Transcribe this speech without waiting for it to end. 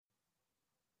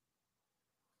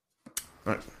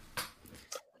All right.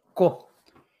 Cool.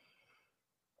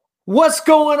 What's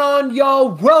going on, y'all?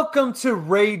 Welcome to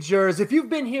Ragers. If you've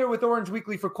been here with Orange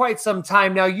Weekly for quite some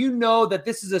time now, you know that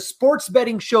this is a sports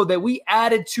betting show that we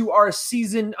added to our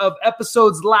season of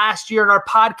episodes last year and our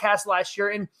podcast last year.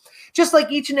 And just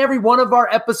like each and every one of our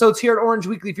episodes here at Orange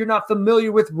Weekly, if you're not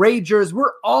familiar with Ragers,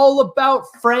 we're all about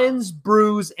Friends,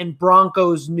 Brews, and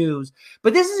Broncos news.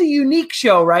 But this is a unique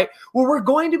show, right? Where we're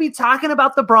going to be talking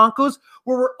about the Broncos,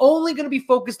 where we're only going to be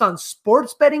focused on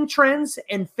sports betting trends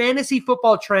and fantasy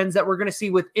football trends that we're going to see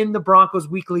within the Broncos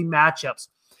weekly matchups.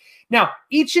 Now,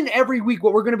 each and every week,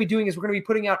 what we're going to be doing is we're going to be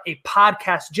putting out a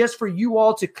podcast just for you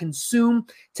all to consume,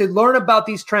 to learn about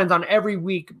these trends on every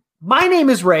week. My name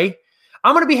is Ray.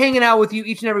 I'm going to be hanging out with you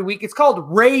each and every week. It's called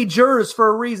Ragers for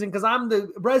a reason because I'm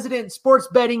the resident sports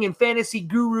betting and fantasy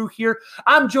guru here.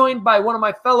 I'm joined by one of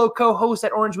my fellow co-hosts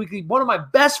at Orange Weekly, one of my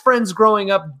best friends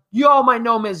growing up. You all might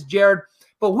know him as Jared,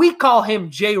 but we call him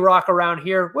J-Rock around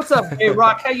here. What's up,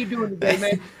 J-Rock? How you doing today,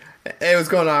 man? Hey, what's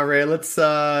going on, Ray?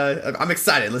 I'm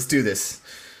excited. Let's do this.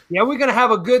 Yeah, we're going to have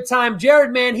a good time.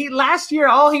 Jared, man, last year,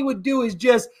 all he would do is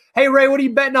just, hey, Ray, what are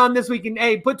you betting on this week? And,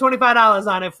 hey, put $25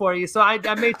 on it for you. So I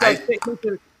made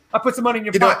sure I put some money in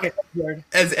your pocket, Jared.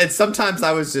 And sometimes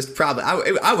I was just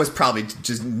I was probably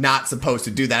just not supposed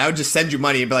to do that. I would just send you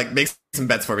money and be like, make some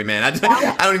bets for me, man.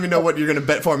 I don't even know what you're going to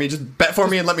bet for me. Just bet for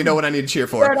me and let me know what I need to cheer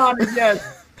for. Bet on it,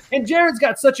 yes. And Jared's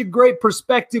got such a great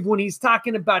perspective when he's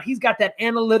talking about, he's got that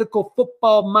analytical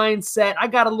football mindset. I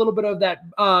got a little bit of that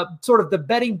sort of the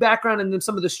betting background and then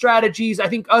some of the strategies. I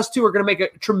think us two are going to make a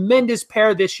tremendous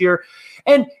pair this year.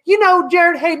 And,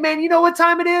 Jared, hey, man, you know what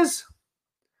time it is?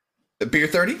 Beer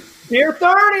 30? Beer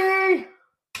 30!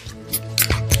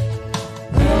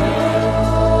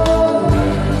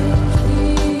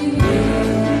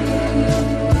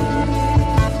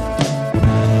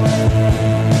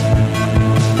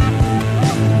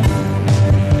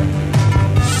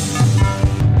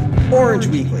 Orange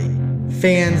Weekly,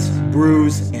 fans,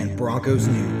 brews, and Broncos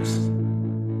news.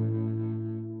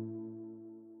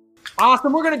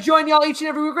 Awesome. We're going to join y'all each and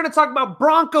every week. We're going to talk about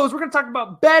Broncos. We're going to talk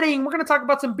about betting. We're going to talk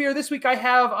about some beer. This week I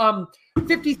have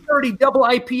 5030 double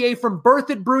IPA from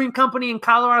Berthoud Brewing Company in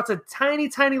Colorado. It's a tiny,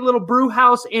 tiny little brew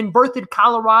house in Berthoud,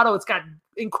 Colorado. It's got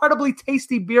incredibly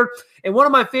tasty beer. And one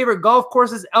of my favorite golf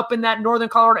courses up in that northern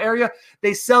Colorado area,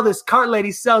 they sell this, cart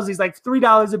lady sells these like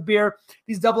 $3 a beer.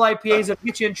 These double IPAs will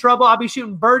get you in trouble. I'll be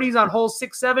shooting birdies on holes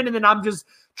 6, 7, and then I'm just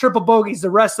triple bogeys the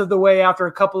rest of the way after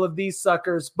a couple of these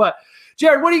suckers. But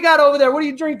Jared, what do you got over there? What are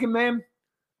you drinking, man?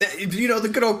 The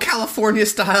good old California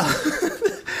style.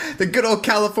 The good old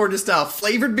California style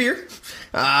flavored beer.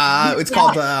 It's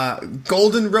called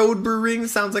Golden Road Brewing.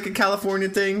 Sounds like a California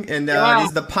thing. And this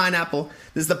is the pineapple.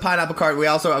 This is the pineapple cart.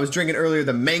 I was drinking earlier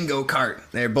the mango cart.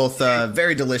 They're both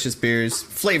very delicious beers,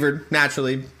 flavored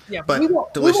naturally. Yeah, but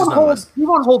delicious nonetheless. We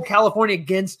won't hold California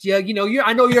against you.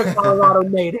 I know you're a Colorado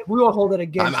native. We won't hold it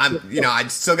against you. I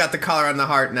still got the Colorado in the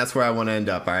heart, and that's where I want to end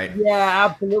up. All right. Yeah,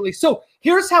 absolutely. So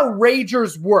here's how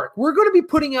Ragers work. We're going to be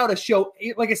putting out a show,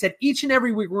 like I said, each and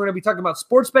every week. We're going to be talking about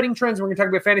sports betting trends. And we're going to talk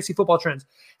about fantasy football trends.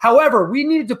 However, we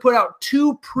needed to put out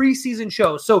 2 preseason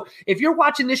shows. So if you're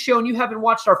watching this show and you haven't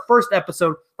watched our first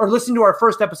episode or listened to our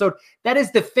first episode, that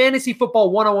is the Fantasy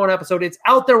Football 101 episode. It's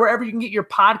out there wherever you can get your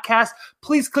podcast.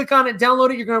 Please click on it,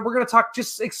 download it. We're going to talk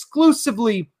just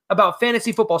exclusively about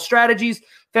fantasy football strategies,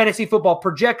 fantasy football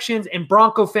projections, and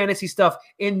Bronco fantasy stuff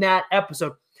in that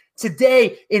episode.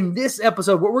 Today, in this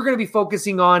episode, what we're going to be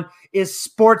focusing on is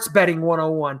sports betting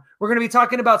 101. We're going to be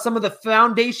talking about some of the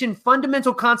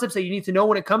fundamental concepts that you need to know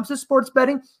when it comes to sports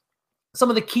betting, some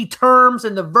of the key terms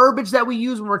and the verbiage that we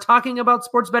use when we're talking about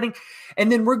sports betting. And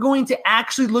then we're going to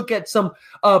actually look at some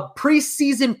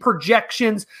preseason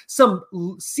projections, some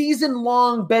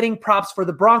season-long betting props for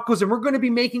the Broncos. And we're going to be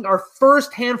making our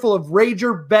first handful of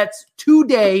Rager bets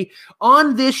today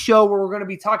on this show, where we're going to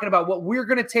be talking about what we're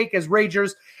going to take as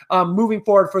Ragers moving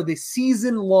forward for the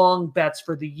season-long bets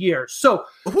for the year. So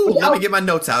let me get my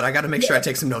notes out. I got to make sure I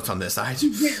take some notes on this. Get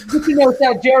your notes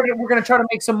out, Jared, and we're going to try to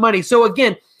make some money. So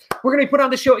again, we're going to put on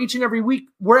the show each and every week.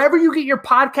 Wherever you get your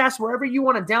podcast, wherever you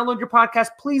want to download your podcast,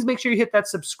 please make sure you hit that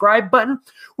subscribe button.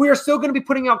 We are still going to be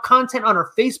putting out content on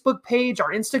our Facebook page,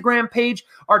 our Instagram page,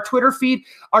 our Twitter feed.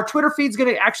 Our Twitter feed is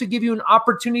going to actually give you an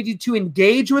opportunity to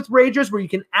engage with Ragers, where you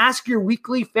can ask your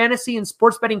weekly fantasy and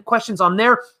sports betting questions on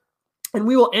there. And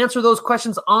we will answer those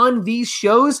questions on these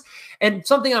shows. And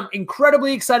something I'm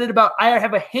incredibly excited about, I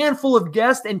have a handful of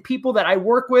guests and people that I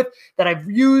work with, that I've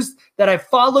used, that I've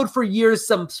followed for years,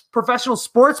 some professional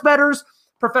sports bettors,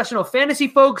 professional fantasy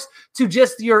folks to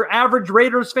just your average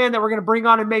Raiders fan that we're going to bring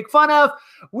on and make fun of.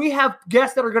 We have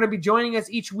guests that are going to be joining us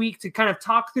each week to kind of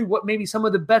talk through what maybe some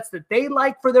of the bets that they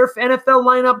like for their NFL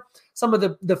lineup, some of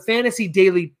the fantasy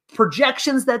daily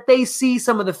projections that they see,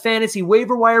 some of the fantasy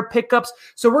waiver wire pickups.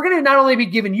 So we're going to not only be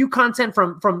giving you content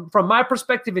from my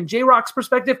perspective and J-Rock's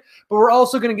perspective, but we're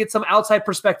also going to get some outside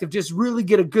perspective, just really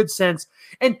get a good sense.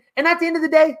 And at the end of the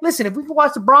day, listen, if we can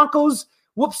watch the Broncos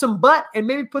whoop some butt and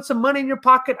maybe put some money in your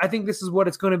pocket, I think this is what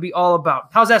it's going to be all about.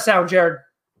 How's that sound, Jared?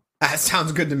 That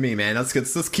sounds good to me, man.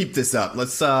 Let's keep this up.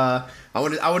 I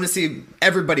want to see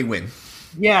everybody win.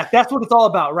 Yeah, that's what it's all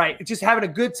about, right? It's just having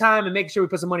a good time and making sure we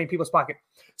put some money in people's pocket.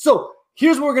 So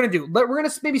here's what we're going to do. We're going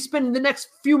to maybe spend the next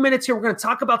few minutes here. We're going to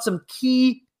talk about some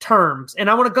key terms. And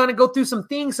I want to kind of go through some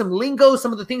things, some lingo,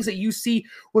 some of the things that you see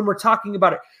when we're talking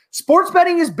about it. Sports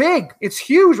betting is big. It's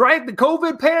huge, right? The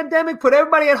COVID pandemic put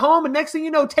everybody at home. And next thing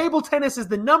you know, table tennis is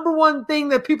the number one thing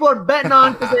that people are betting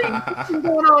on because there's nothing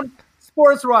going on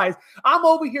sports-wise. I'm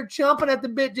over here chomping at the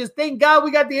bit. Just thank God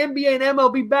we got the NBA and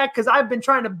MLB back because I've been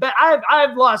trying to bet.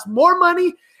 I've lost more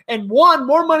money and won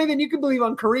more money than you can believe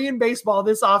on Korean baseball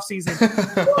this offseason.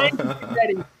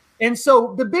 And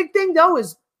so the big thing, though,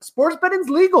 is sports betting's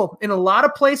legal in a lot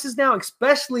of places now,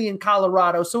 especially in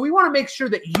Colorado. So we want to make sure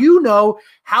that you know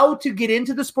how to get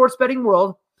into the sports betting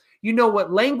world. You know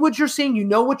what language you're seeing, you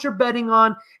know what you're betting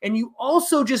on, and you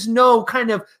also just know kind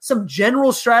of some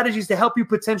general strategies to help you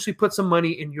potentially put some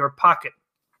money in your pocket.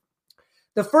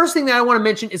 The first thing that I want to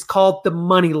mention is called the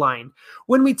money line.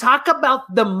 When we talk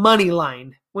about the money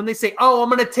line, when they say, oh, I'm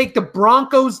going to take the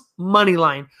Broncos money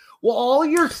line, well, all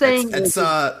you're saying is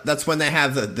that's when they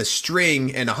have the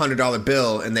string and $100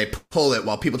 bill and they pull it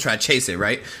while people try to chase it,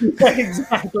 right?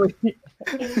 Exactly.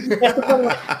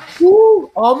 Ooh,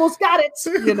 almost got it.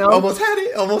 Almost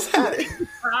had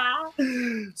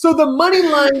it. So the money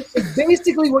line is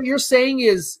basically what you're saying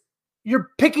is you're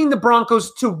picking the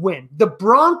Broncos to win. The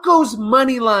Broncos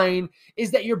money line is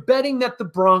that you're betting that the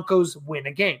Broncos win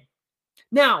a game.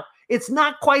 Now, it's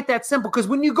not quite that simple because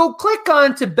when you go click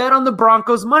on to bet on the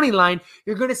Broncos money line,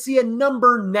 you're going to see a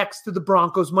number next to the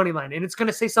Broncos money line. And it's going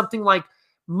to say something like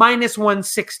minus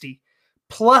 160,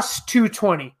 plus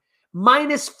 220,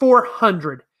 minus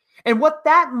 400. And what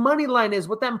that money line is,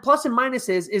 what that plus and minus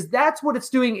is that's what it's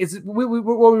doing is what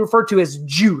we refer to as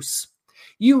juice.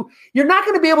 You're not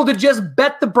going to be able to just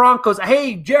bet the Broncos.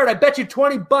 Hey, Jared, I bet you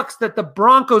 $20 that the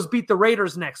Broncos beat the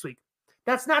Raiders next week.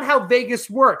 That's not how Vegas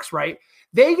works, right?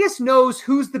 Vegas knows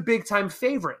who's the big-time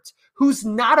favorite, who's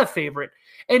not a favorite.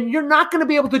 And you're not going to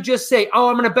be able to just say, oh,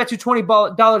 I'm going to bet you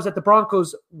 $20 that the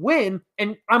Broncos win,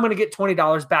 and I'm going to get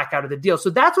 $20 back out of the deal. So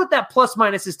that's what that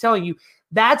plus-minus is telling you.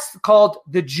 That's called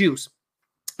the juice.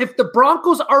 If the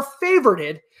Broncos are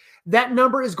favorited, that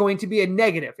number is going to be a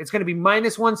negative. It's going to be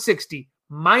minus 160,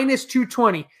 minus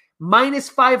 220, minus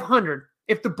 500.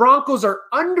 If the Broncos are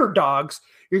underdogs,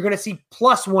 you're going to see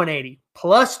plus 180,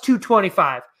 plus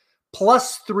 225,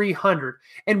 plus 300.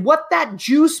 And what that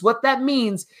juice, what that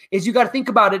means is you got to think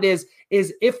about it is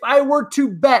if I were to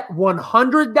bet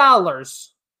 $100,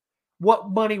 what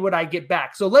money would I get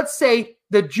back? So let's say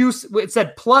the juice, it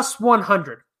said plus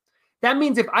 100. That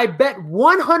means if I bet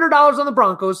 $100 on the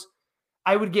Broncos,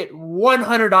 I would get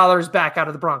 $100 back out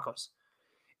of the Broncos.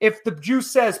 If the juice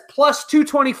says plus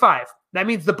 225, that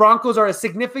means the Broncos are a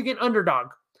significant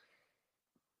underdog.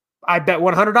 I bet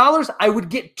 $100, I would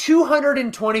get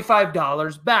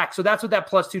 $225 back. So that's what that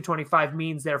plus 225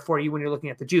 means there for you when you're looking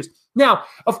at the juice. Now,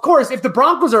 of course, if the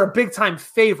Broncos are a big-time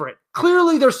favorite,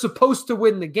 clearly they're supposed to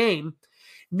win the game.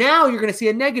 Now you're going to see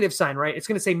a negative sign, right? It's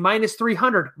going to say minus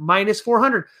 300, minus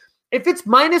 400. If it's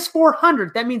minus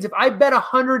 400, that means if I bet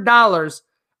 $100,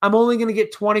 I'm only going to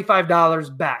get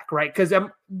 $25 back, right? Because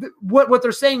what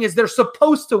they're saying is they're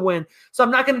supposed to win. So I'm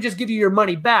not going to just give you your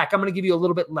money back. I'm going to give you a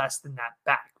little bit less than that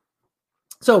back.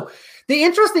 So the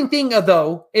interesting thing,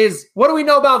 though, is what do we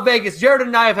know about Vegas? Jared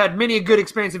and I have had many a good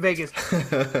experience in Vegas.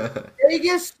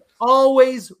 Vegas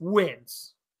always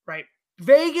wins, right?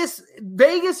 Vegas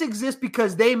exists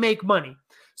because they make money.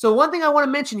 So one thing I want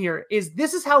to mention here is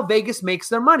this is how Vegas makes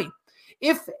their money.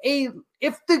 If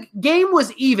the game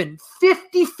was even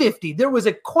 50-50, there was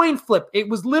a coin flip, it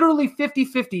was literally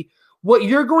 50-50, what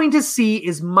you're going to see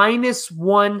is minus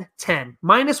 110.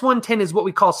 Minus 110 is what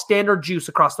we call standard juice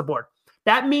across the board.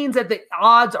 That means that the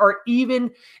odds are even.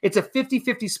 It's a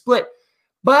 50-50 split,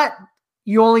 but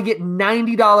you only get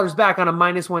 $90 back on a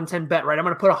minus 110 bet, right? I'm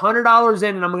going to put $100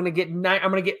 in and I'm going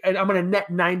to net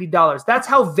 $90. That's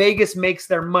how Vegas makes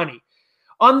their money.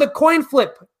 On the coin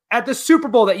flip at the Super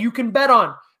Bowl that you can bet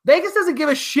on, Vegas doesn't give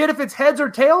a shit if it's heads or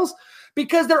tails.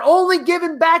 because they're only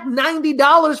giving back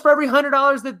 $90 for every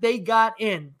 $100 that they got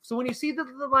in. So when you see that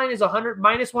the line is 100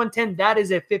 minus 110, that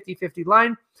is a 50-50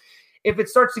 line. If it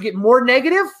starts to get more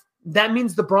negative, that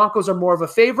means the Broncos are more of a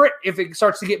favorite. If it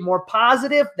starts to get more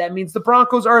positive, that means the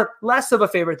Broncos are less of a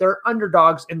favorite. They're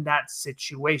underdogs in that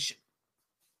situation.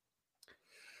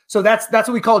 So that's what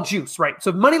we call juice, right?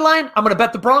 So money line, I'm going to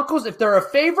bet the Broncos. If they're a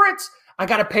favorite, I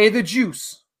got to pay the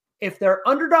juice. If they're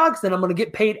underdogs, then I'm going to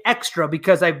get paid extra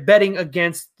because I'm betting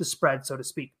against the spread, so to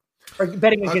speak, or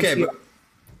betting against the.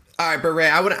 All right, but Ray,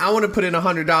 I want to put in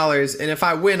 $100, and if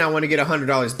I win, I want to get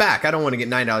 $100 back. I don't want to get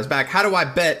 $9 back. How do I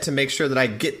bet to make sure that I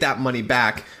get that money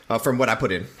back from what I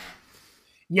put in?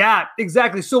 Yeah,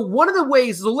 exactly. So one of the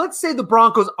ways, so let's say the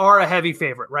Broncos are a heavy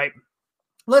favorite, right?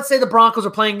 Let's say the Broncos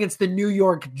are playing against the New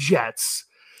York Jets.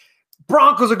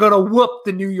 Broncos are going to whoop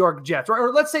the New York Jets, right?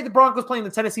 Or let's say the Broncos playing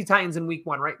the Tennessee Titans in week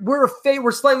 1, right?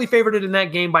 We're slightly favored in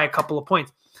that game by a couple of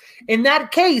points. In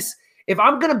that case, if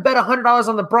I'm going to bet $100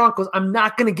 on the Broncos, I'm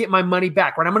not going to get my money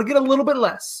back, right? I'm going to get a little bit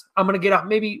less. I'm going to get I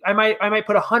might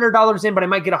put $100 in, but I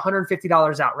might get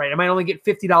 $150 out, right? I might only get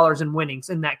 $50 in winnings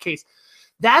in that case.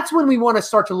 That's when we want to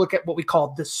start to look at what we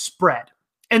call the spread.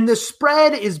 And the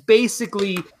spread is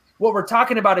basically what we're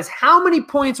talking about is how many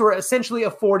points we're essentially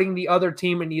affording the other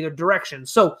team in either direction.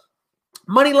 So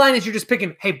money line is you're just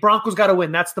picking, hey, Broncos got to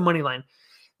win. That's the money line.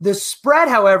 The spread,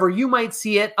 however, you might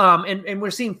see it, and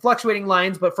we're seeing fluctuating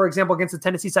lines, but for example, against the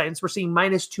Tennessee Titans, we're seeing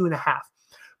minus 2.5.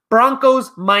 Broncos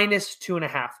minus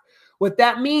 2.5. What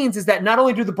that means is that not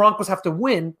only do the Broncos have to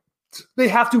win, they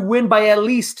have to win by at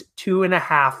least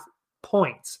 2.5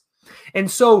 points.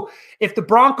 And so if the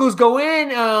Broncos go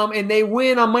in and they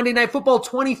win on Monday Night Football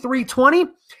 23-20,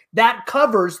 that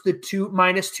covers the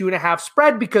minus 2.5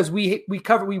 spread because we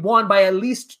won by at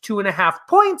least 2.5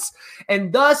 points,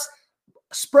 and thus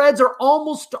spreads are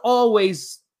almost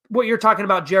always what you're talking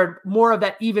about, Jared, more of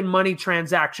that even money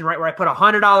transaction, right? Where I put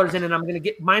 $100 in and I'm going to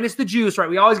get minus the juice, right?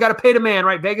 We always got to pay the man,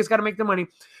 right? Vegas got to make the money,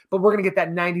 but we're going to get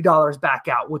that $90 back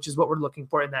out, which is what we're looking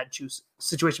for in that juice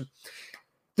situation.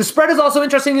 The spread is also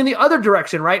interesting in the other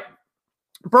direction, right?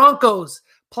 Broncos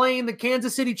playing the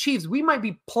Kansas City Chiefs. We might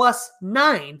be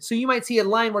 +9. So you might see a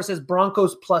line where it says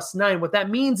Broncos +9. What that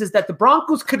means is that the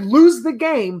Broncos could lose the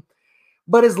game,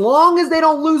 but as long as they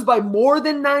don't lose by more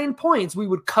than 9 points, we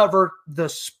would cover the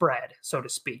spread, so to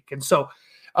speak. And so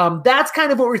that's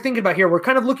kind of what we're thinking about here. We're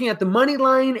kind of looking at the money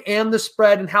line and the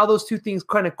spread and how those two things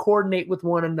kind of coordinate with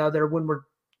one another when we're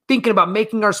thinking about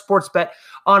making our sports bet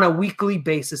on a weekly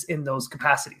basis in those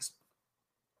capacities.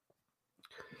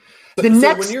 When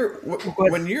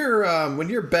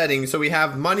you're betting, so we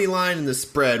have money line and the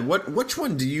spread. Which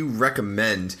one do you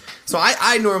recommend? So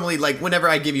I normally, like, whenever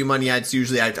I give you money, it's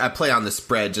usually I play on the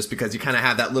spread just because you kind of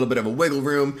have that little bit of a wiggle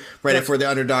room, right? If we're the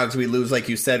underdogs, we lose, like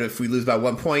you said. If we lose by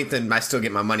 1 point, then I still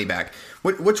get my money back.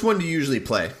 Which one do you usually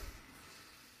play?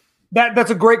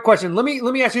 That's a great question. Let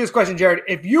me ask you this question, Jared.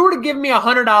 If you were to give me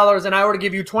 $100 and I were to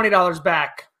give you $20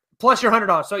 back, plus your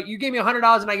 $100, so you gave me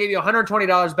 $100 and I gave you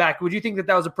 $120 back, would you think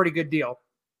that was a pretty good deal?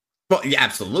 Well, yeah,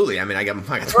 absolutely. I mean, I got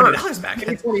 $20 back.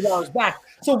 $20 back.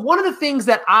 So one of the things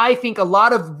that I think a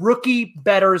lot of rookie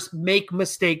bettors make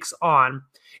mistakes on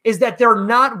is that they're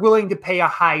not willing to pay a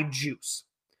high juice.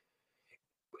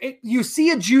 You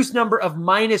see a juice number of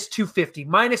minus 250,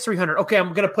 minus 300. Okay,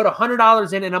 I'm going to put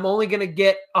 $100 in and I'm only going to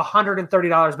get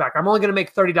 $130 back. I'm only going to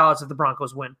make $30 if the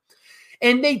Broncos win.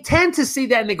 And they tend to see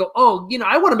that and they go, oh,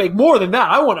 I want to make more than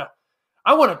that. I want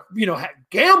to,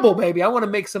 gamble, baby. I want to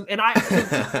make some. And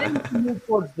I move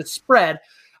towards the spread.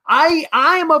 I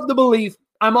am of the belief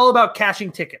I'm all about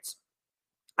cashing tickets.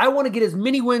 I want to get as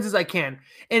many wins as I can.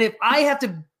 And if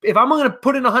I'm going to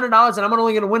put in $100 and I'm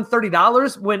only going to win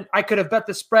 $30 when I could have bet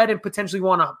the spread and potentially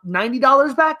won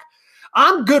 $90 back,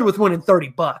 I'm good with winning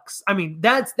 $30. I mean,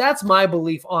 that's my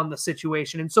belief on the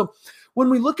situation. And so when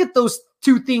we look at those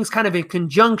two things kind of in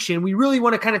conjunction, we really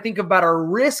want to kind of think about our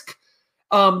risk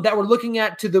that we're looking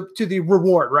at to the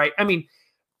reward, right? I mean,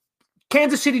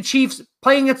 Kansas City Chiefs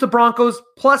playing against the Broncos,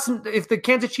 plus if the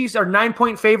Kansas Chiefs are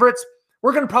 9-point favorites,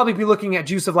 we're going to probably be looking at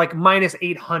juice of like minus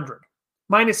 800,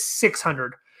 minus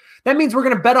 600. That means we're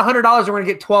going to bet $100 and we're going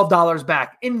to get $12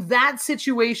 back. In that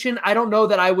situation, I don't know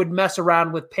that I would mess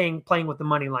around with playing with the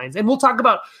money lines. And we'll talk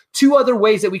about two other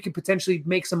ways that we could potentially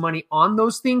make some money on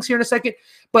those things here in a second.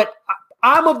 But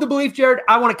I'm of the belief, Jared,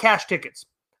 I want to cash tickets.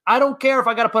 I don't care if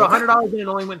I got to put $100 in and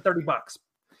only win $30.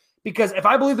 Because if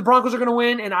I believe the Broncos are going to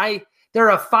win and they're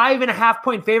a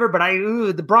 5.5-point favorite, but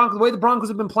the way the Broncos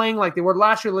have been playing like they were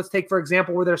last year, let's take, for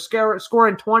example, where they're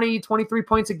scoring 20, 23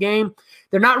 points a game.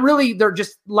 They're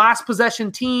just last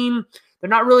possession team. They're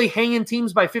not really hanging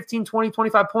teams by 15, 20,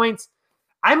 25 points.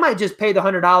 I might just pay the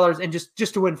 $100 and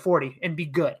just to win 40 and be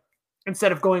good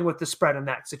instead of going with the spread in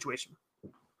that situation.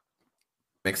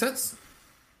 Makes sense.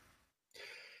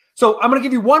 So I'm going to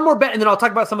give you one more bet, and then I'll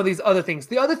talk about some of these other things.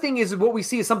 The other thing is what we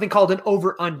see is something called an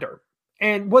over-under.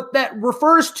 And what that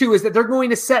refers to is that they're going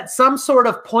to set some sort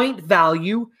of point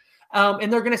value,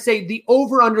 and they're going to say the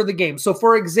over-under the game. So,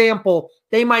 for example,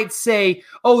 they might say,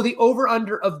 the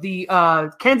over-under of the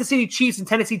Kansas City Chiefs and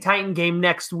Tennessee Titan game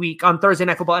next week on Thursday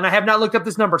Night Football. And I have not looked up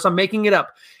this number, so I'm making it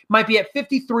up. Might be at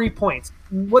 53 points.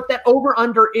 What that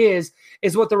over-under is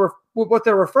what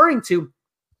they're referring to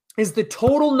is the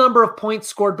total number of points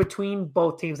scored between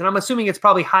both teams. And I'm assuming it's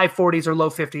probably high 40s or low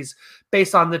 50s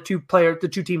based on the two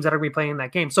teams that are going to be playing in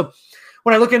that game. So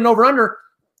when I look at an over-under,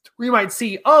 we might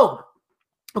see,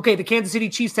 the Kansas City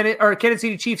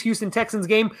Chiefs Houston Texans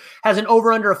game has an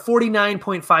over-under of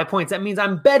 49.5 points. That means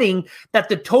I'm betting that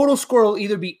the total score will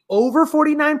either be over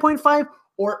 49.5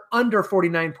 or under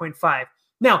 49.5.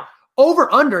 Now,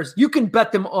 over-unders, you can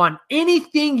bet them on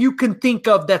anything you can think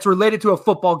of that's related to a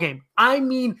football game. I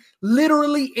mean,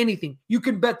 literally anything. You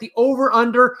can bet the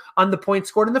over-under on the points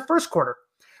scored in the first quarter,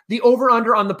 the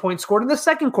over-under on the points scored in the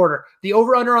second quarter, the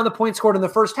over-under on the points scored in the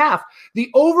first half, the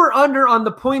over-under on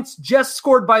the points just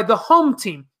scored by the home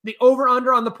team, the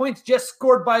over-under on the points just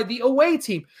scored by the away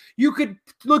team. You could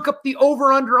look up the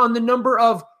over-under on the number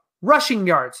of rushing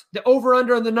yards, the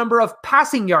over-under on the number of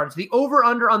passing yards, the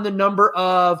over-under on the number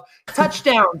of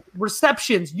touchdowns,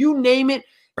 receptions, you name it.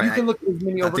 Right. You can look at as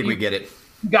many over. I think we get it.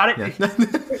 You got it? Yeah.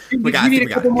 You need a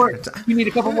couple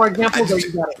more examples?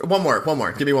 You got it? One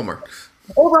more. Give me one more.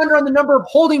 Over-under on the number of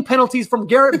holding penalties from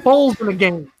Garrett Bowles in a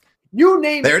game. You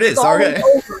name there it. There it is. Okay.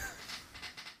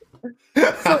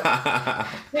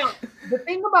 Now, the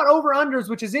thing about over-unders,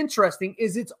 which is interesting,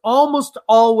 is it's almost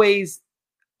always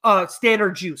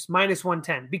standard juice, minus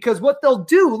 110. Because what they'll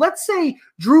do, let's say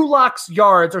Drew Lock's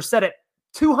yards are set at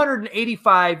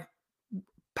 285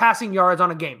 passing yards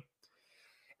on a game.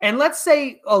 And let's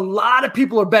say a lot of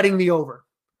people are betting the over.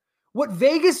 What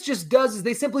Vegas just does is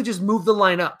they simply just move the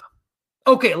line up.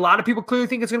 Okay, a lot of people clearly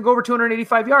think it's going to go over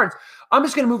 285 yards. I'm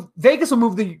just going to Vegas will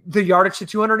move the yardage to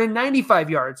 295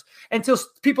 yards until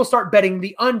people start betting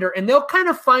the under, and they'll kind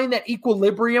of find that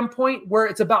equilibrium point where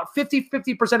it's about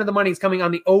 50% of the money is coming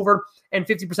on the over and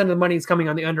 50% of the money is coming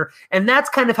on the under. And that's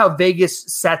kind of how Vegas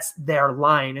sets their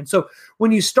line. And so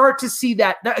when you start to see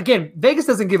that, again, Vegas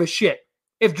doesn't give a shit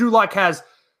if Drew Lock has,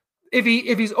 if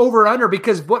he's over or under,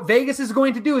 because what Vegas is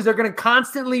going to do is they're going to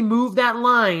constantly move that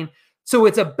line. So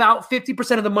it's about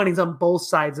 50% of the money's on both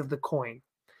sides of the coin.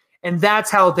 And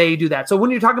that's how they do that. So when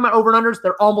you're talking about over and unders,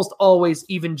 they're almost always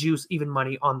even juice, even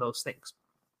money on those things.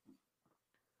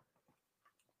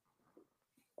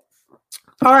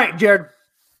 All right, Jared,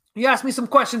 you asked me some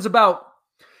questions about,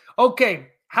 okay,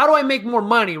 how do I make more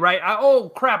money, right?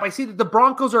 I see that the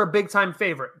Broncos are a big-time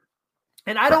favorite.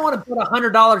 And I don't want to put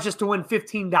 $100 just to win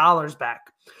 $15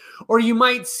 back. Or you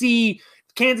might see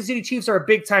Kansas City Chiefs are a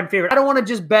big-time favorite. I don't want to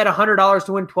just bet $100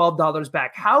 to win $12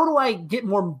 back. How do I get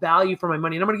more value for my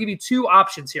money? And I'm going to give you two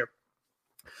options here.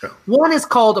 One is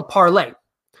called a parlay.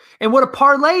 And what a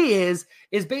parlay is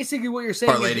basically what you're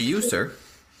saying. Parlay to you, sir.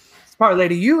 It's parlay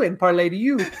to you and parlay to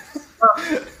you.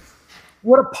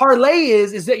 What a parlay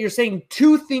is that you're saying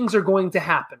two things are going to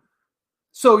happen.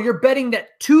 So you're betting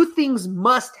that two things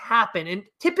must happen. And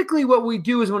typically what we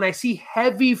do is when I see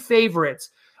heavy favorites,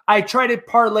 I try to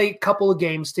parlay a couple of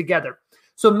games together.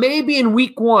 So maybe in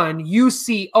week one, you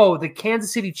see, the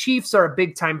Kansas City Chiefs are a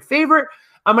big-time favorite.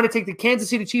 I'm going to take the Kansas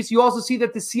City Chiefs. You also see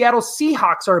that the Seattle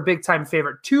Seahawks are a big-time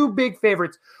favorite. Two big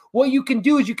favorites. What you can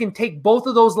do is you can take both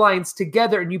of those lines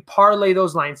together and you parlay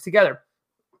those lines together.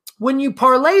 When you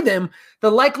parlay them,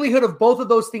 the likelihood of both of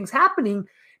those things happening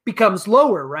becomes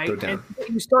lower, right? And what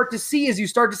you start to see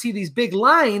these big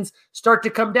lines start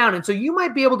to come down. And so you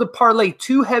might be able to parlay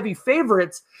two heavy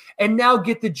favorites and now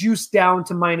get the juice down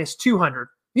to minus 200.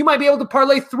 You might be able to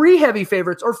parlay three heavy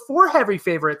favorites or four heavy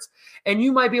favorites, and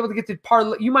you might be able to get the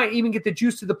parlay. You might even get the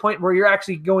juice to the point where you're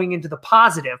actually going into the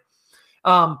positive.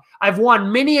 I've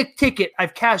won many a ticket.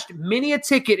 I've cashed many a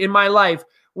ticket in my life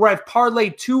where I've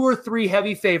parlayed two or three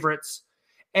heavy favorites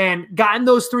and gotten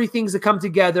those three things to come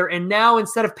together. And now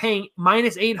instead of paying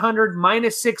minus 800,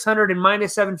 minus 600, and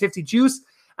minus 750 juice,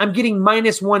 I'm getting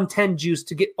minus 110 juice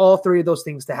to get all three of those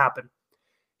things to happen.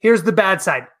 Here's the bad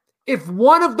side. If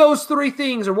one of those three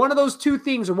things or one of those two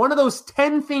things or one of those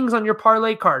 10 things on your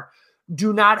parlay card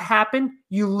do not happen,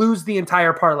 you lose the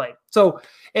entire parlay. So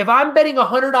if I'm betting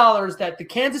 $100 that the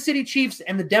Kansas City Chiefs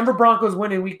and the Denver Broncos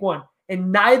win in week one, and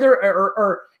neither,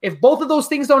 or if both of those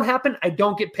things don't happen, I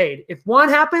don't get paid. If one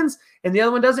happens and the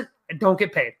other one doesn't, I don't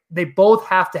get paid. They both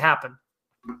have to happen.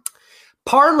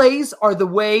 Parlays are the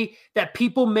way that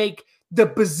people make the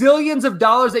bazillions of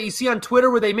dollars that you see on Twitter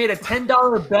where they made a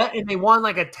 $10 bet and they won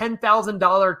like a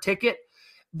 $10,000 ticket.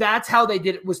 That's how they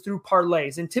did it, was through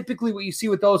parlays. And typically what you see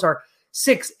with those are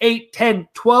 6, 8, 10,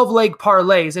 12 leg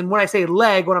parlays. And when I say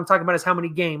leg, what I'm talking about is how many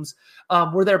games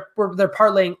where they're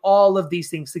parlaying all of these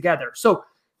things together. So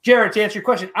Jared, to answer your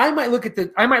question, I might look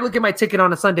at my ticket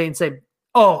on a Sunday and say,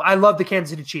 oh, I love the Kansas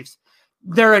City Chiefs.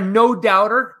 They're a no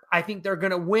doubter. I think they're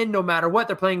going to win no matter what.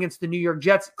 They're playing against the New York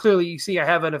Jets. Clearly, you see I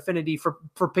have an affinity for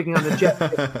picking on the Jets.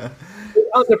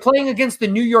 They're playing against the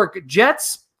New York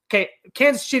Jets. Okay,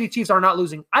 Kansas City Chiefs are not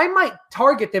losing. I might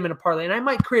target them in a parlay, and I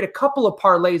might create a couple of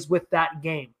parlays with that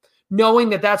game, knowing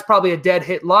that that's probably a dead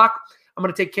hit lock. I'm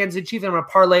going to take Kansas City Chiefs, and I'm going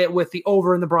to parlay it with the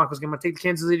over in the Broncos game. I'm going to take the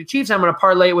Kansas City Chiefs, and I'm going to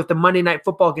parlay it with the Monday Night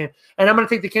Football game. And I'm going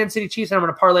to take the Kansas City Chiefs, and I'm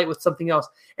going to parlay it with something else.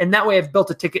 And that way I've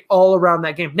built a ticket all around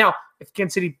that game. Now, if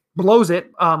Kansas City blows it,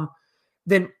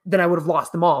 then I would have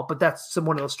lost them all. But that's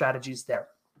one of those strategies there.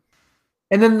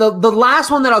 And then the last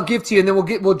one that I'll give to you, and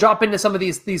then we'll drop into some of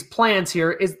these plans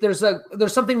here, is there's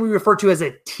something we refer to as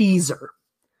a teaser.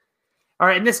 All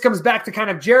right, and this comes back to kind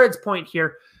of Jared's point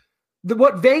here.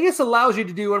 What Vegas allows you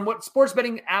to do and what sports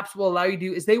betting apps will allow you to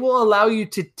do is they will allow you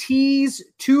to tease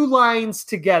two lines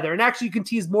together. And actually, you can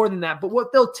tease more than that. But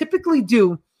what they'll typically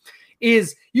do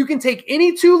is you can take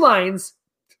any two lines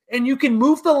and you can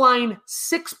move the line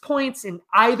 6 points in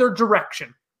either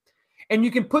direction. And you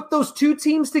can put those two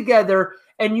teams together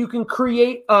and you can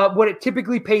create what it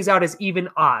typically pays out as even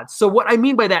odds. So what I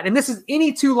mean by that, and this is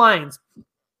any two lines.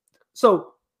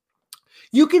 So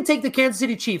you can take the Kansas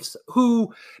City Chiefs,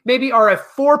 who maybe are a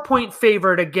 4-point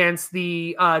favorite against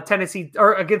the Tennessee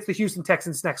or against the Houston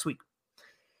Texans next week.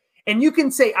 And you can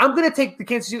say, I'm going to take the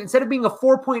Kansas City, instead of being a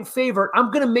 4-point favorite,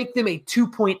 I'm going to make them a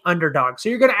 2-point underdog. So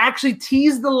you're going to actually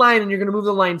tease the line and you're going to move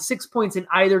the line 6 points in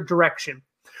either direction.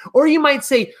 Or you might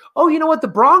say, oh, you know what? The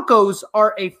Broncos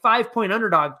are a 5-point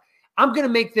underdog. I'm going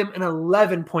to make them an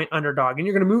 11-point underdog. And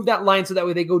you're going to move that line so that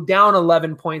way they go down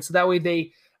 11 points. So that way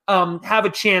they have a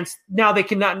chance. Now they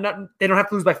cannot, they don't have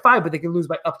to lose by 5, but they can lose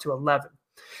by up to 11.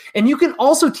 And you can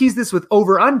also tease this with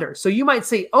over-under. So you might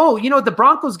say, oh, you know what? The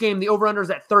Broncos game, the over-under is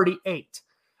at 38.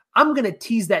 I'm going to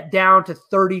tease that down to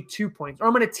 32 points. Or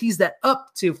I'm going to tease that up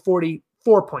to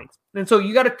 44 points. And so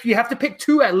you have to pick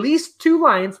at least two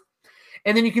lines.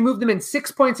 And then you can move them in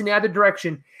 6 points in either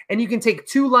direction. And you can take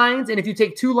two lines. And if you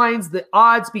take two lines, the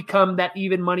odds become that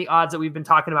even money odds that we've been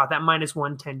talking about, that minus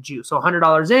 110 juice. So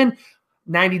 $100 in,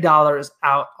 $90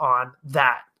 out on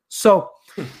that. So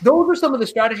those are some of the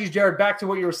strategies, Jared, back to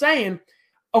what you were saying.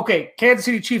 Okay, Kansas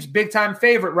City Chiefs, big-time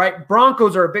favorite, right?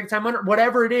 Broncos are a big-time under,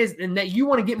 whatever it is, and that you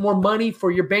want to get more money for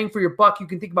your bang for your buck, you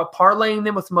can think about parlaying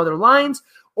them with some other lines,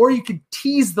 or you could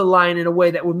tease the line in a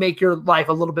way that would make your life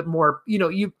a little bit more,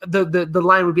 the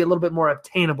line would be a little bit more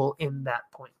obtainable in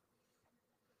that point.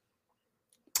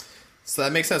 So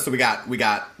that makes sense. So we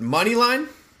got money line,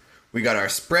 we got our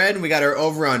spread, and we got our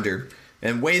over-under.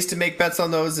 And ways to make bets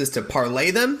on those is to parlay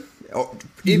them,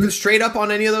 either straight up on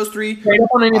any of those three. Straight up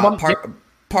on any of them.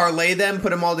 Parlay them,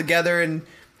 put them all together, and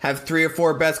have 3 or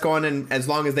 4 bets going. And as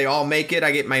long as they all make it,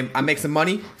 I make some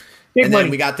money.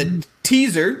 Then we got the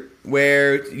teaser,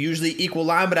 where usually equal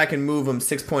line, but I can move them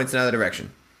 6 points in either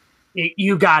direction.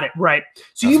 You got it right.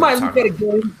 So you might look at a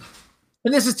game,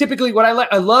 and this is typically what I like.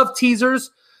 I love teasers.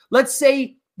 Let's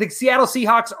say the Seattle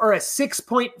Seahawks are a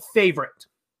 6-point favorite.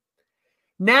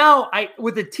 Now,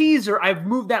 with the teaser, I've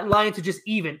moved that line to just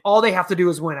even. All they have to do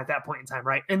is win at that point in time,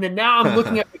 right? And then now I'm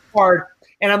looking at the card,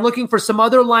 and I'm looking for some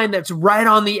other line that's right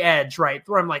on the edge, right?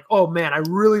 Where I'm like, oh, man, I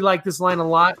really like this line a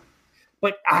lot,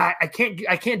 but I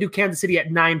can't do Kansas City at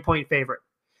 9-point favorite.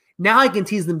 Now I can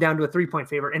tease them down to a 3-point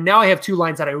favorite, and now I have two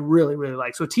lines that I really, really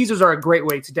like. So teasers are a great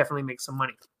way to definitely make some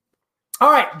money.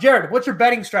 All right, Jared, what's your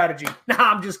betting strategy? No,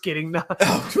 I'm just kidding. No.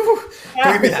 Oh,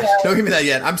 don't give me that. Don't give me that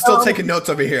yet. I'm still taking notes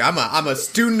over here. I'm a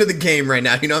student of the game right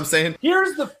now. You know what I'm saying?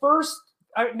 Here's the first.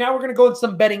 Now we're going to go into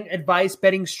some betting advice,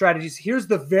 betting strategies. Here's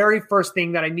the very first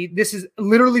thing that I need. This is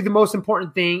literally the most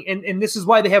important thing, and this is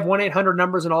why they have 1-800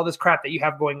 numbers and all this crap that you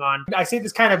have going on. I say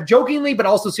this kind of jokingly, but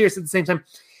also serious at the same time.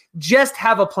 Just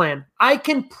have a plan. I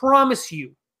can promise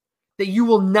you that you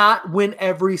will not win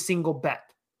every single bet.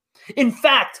 In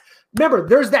fact, remember,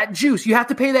 there's that juice. You have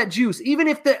to pay that juice. Even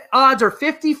if the odds are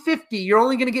 50-50, you're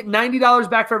only going to get $90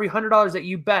 back for every $100 that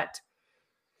you bet.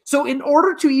 So in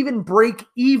order to even break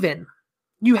even,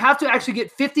 you have to actually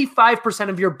get 55%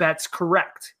 of your bets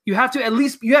correct. You have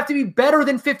to be better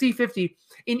than 50-50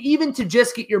 and even to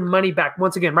just get your money back.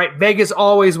 Once again, right? Vegas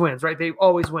always wins, right? They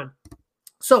always win.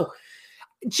 So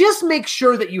just make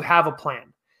sure that you have a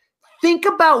plan. think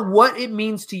about what it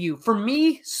means to you. For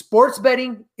me, sports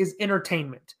betting is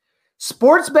entertainment.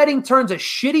 Sports betting turns a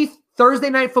shitty Thursday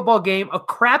night football game, a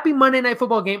crappy Monday night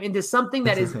football game, into something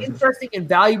that is interesting and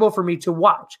valuable for me to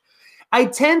watch. I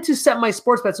tend to set my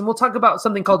sports bets, and we'll talk about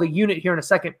something called a unit here in a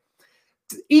second,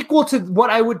 equal to what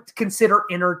I would consider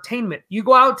entertainment. You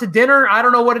go out to dinner. I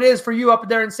don't know what it is for you up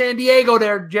there in San Diego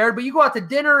there, Jared, but you go out to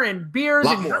dinner and beers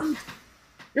and drinks.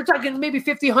 You're talking maybe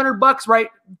 $50, $100, right?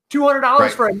 $200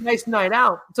 for a nice night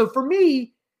out. So for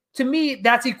me, to me,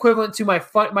 that's equivalent to my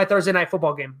Thursday night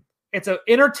football game. It's an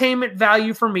entertainment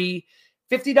value for me.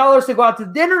 $50 to go out to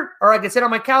dinner, or I can sit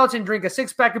on my couch and drink a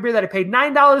 6-pack of beer that I paid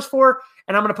 $9 for,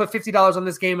 and I'm going to put $50 on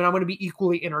this game, and I'm going to be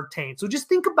equally entertained. So just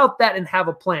think about that and have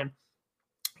a plan.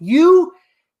 You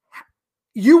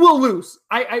will lose.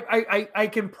 I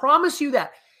can promise you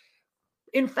that.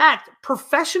 In fact,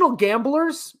 professional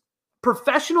gamblers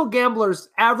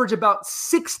average about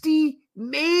 60,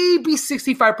 maybe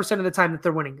 65% of the time that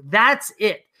they're winning. That's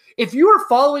it. If you are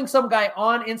following some guy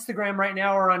on Instagram right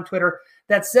now or on Twitter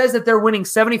that says that they're winning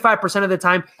 75% of the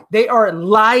time, they are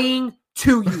lying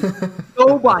to you.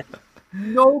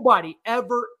 Nobody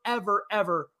ever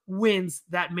wins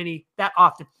that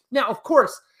often. Now, of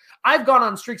course, I've gone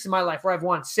on streaks in my life where I've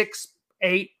won 6,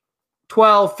 8,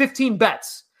 12, 15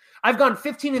 bets. I've gone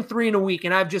 15-3 in a week,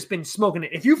 and I've just been smoking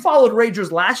it. If you followed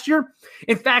Ragers last year,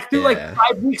 in fact, through like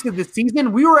 5 weeks of the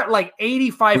season, we were at like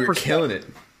 85%. We were killing it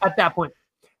at that point.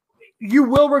 You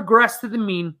will regress to the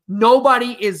mean.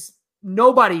 Nobody is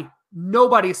 75%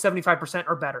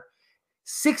 or better.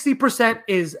 60%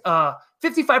 is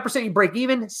 55% you break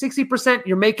even, 60%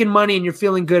 you're making money and you're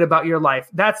feeling good about your life.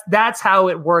 That's how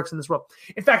it works in this world.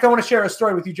 In fact, I want to share a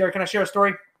story with you, Jared. Can I share a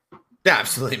story? Yeah,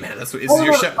 absolutely, man. This is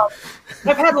your show.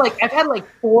 I've had like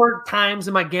 4 times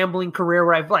in my gambling career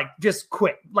where I've like just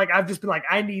quit. Like I've just been like,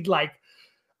 I need like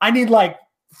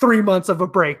 3 months of a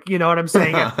break. You know what I'm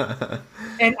saying?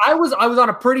 And I was on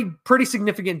a pretty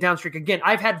significant down streak. Again,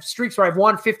 I've had streaks where I've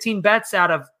won 15 bets out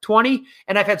of 20,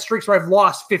 and I've had streaks where I've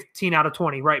lost 15 out of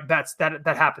 20, right? Bets that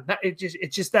happened.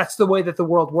 It's just that's the way that the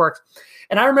world works.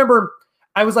 And I remember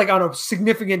I was like on a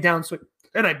significant downswing,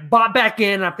 and I bought back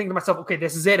in, and I'm thinking to myself, okay,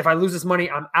 this is it. If I lose this money,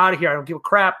 I'm out of here. I don't give a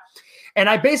crap. And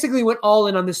I basically went all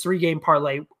in on this 3-game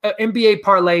parlay, NBA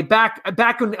parlay, back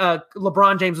when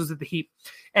LeBron James was at the Heat.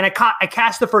 And I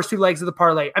cashed the first 2 legs of the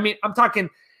parlay. I mean, I'm talking,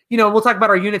 we'll talk about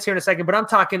our units here in a second, but I'm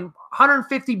talking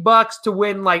 $150 to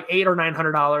win like $800 or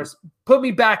 $900. Put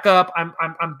me back up.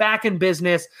 I'm back in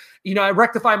business. I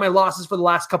rectified my losses for the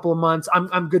last couple of months.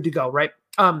 I'm good to go, right?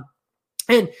 And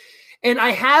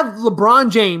I have LeBron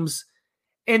James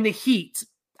and the Heat.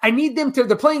 I need them to.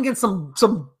 They're playing against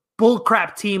some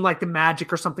bullcrap team like the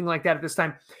Magic or something like that at this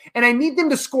time. And I need them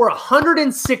to score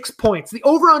 106 points. The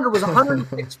over-under was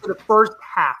 106 for the first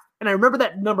half. And I remember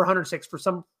that number 106 for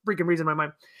some freaking reason in my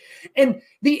mind. And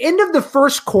the end of the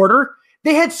first quarter,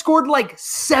 they had scored like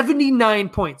 79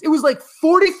 points. It was like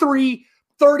 43-35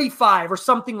 or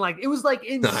something like it was like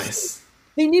insane. Nice.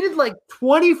 They needed like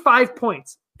 25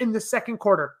 points in the second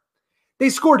quarter. They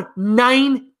scored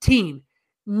 19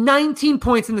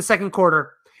 points in the second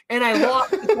quarter. And I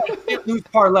lost the can't lose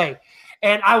parlay.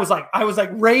 And I was like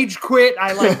rage quit.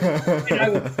 And I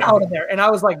was out of there. And I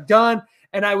was like done.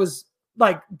 And I was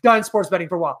like done sports betting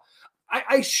for a while.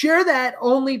 I share that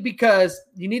only because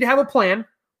you need to have a plan.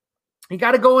 You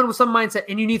got to go in with some mindset,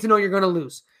 and you need to know you're going to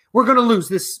lose. We're going to lose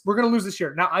this. We're going to lose this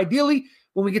year. Now, ideally,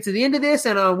 when we get to the end of this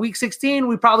and on week 16,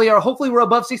 we probably are. Hopefully, we're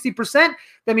above 60%.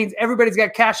 That means everybody's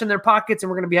got cash in their pockets, and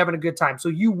we're going to be having a good time. So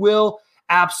you will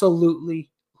absolutely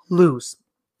lose.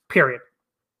 Period.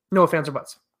 No offense or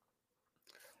buts.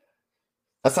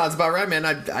 That sounds about right, man.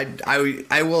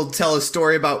 I will tell a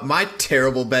story about my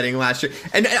terrible betting last year.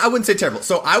 And I wouldn't say terrible.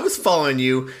 So I was following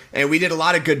you, and we did a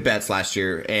lot of good bets last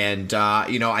year. And,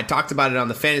 I talked about it on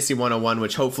the Fantasy 101,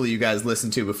 which hopefully you guys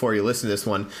listened to before you listen to this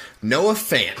one. Noah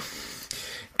Fant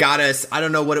got us, I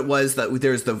don't know what it was, that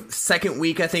there was the second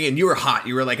week, I think, and you were hot.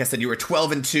 You were, like I said, you were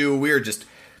 12-2. We were just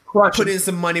putting in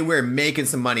some money. We were making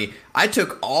some money. I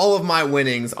took all of my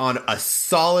winnings on a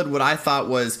solid, what I thought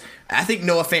was, I think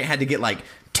Noah Fant had to get like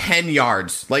 10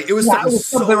 yards. Like it was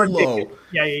so low.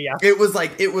 Yeah. It was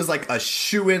like a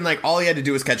shoe-in. Like all he had to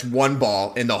do was catch one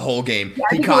ball in the whole game. Yeah,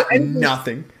 he caught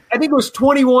nothing. I think it was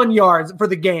 21 yards for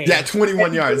the game. Yeah,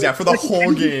 21 yards. Yeah, for the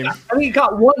whole game. I think he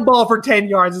caught one ball for 10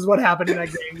 yards is what happened in that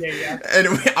game. Yeah.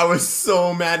 And I was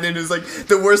so mad. And it was like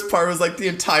the worst part was like the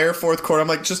entire fourth quarter. I'm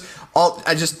like, just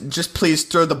please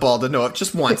throw the ball to Noah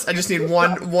just once. I just need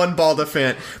one ball to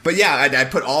Fant. But yeah, I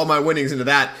put all my winnings into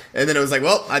that. And then it was like,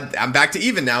 well, I'm back to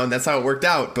even now. And that's how it worked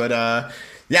out. But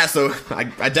yeah, so I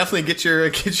definitely get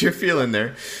your feeling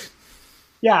there.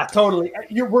 Yeah, totally.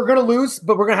 We're going to lose,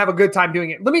 but we're going to have a good time doing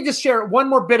it. Let me just share one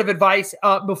more bit of advice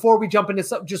before we jump into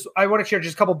some. I want to share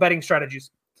just a couple betting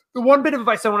strategies. The one bit of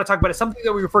advice I want to talk about is something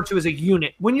that we refer to as a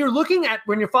unit. When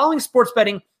you're following sports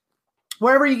betting,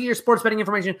 wherever you get your sports betting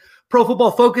information, Pro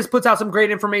Football Focus puts out some great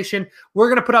information. We're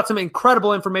going to put out some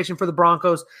incredible information for the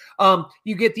Broncos.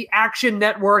 You get the Action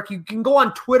Network. You can go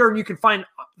on Twitter and you can find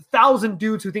 1,000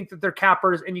 dudes who think that they're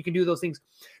cappers, and you can do those things.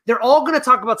 They're all going to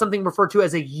talk about something referred to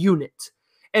as a unit.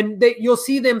 And you'll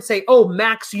see them say, oh,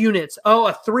 max units, oh,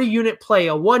 a 3-unit play,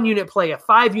 a 1-unit play, a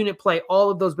 5-unit play, all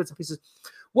of those bits and pieces.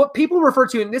 What people refer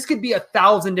to, and this could be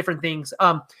 1,000 different things,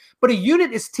 but a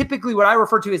unit is typically what I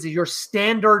refer to as your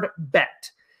standard bet.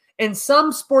 And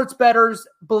some sports bettors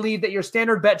believe that your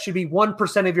standard bet should be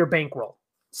 1% of your bankroll.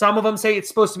 Some of them say it's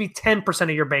supposed to be 10% of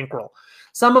your bankroll.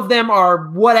 Some of them are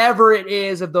whatever it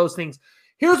is of those things.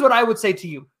 Here's what I would say to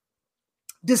you.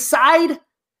 Decide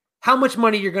how much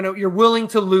money you're willing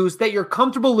to lose, that you're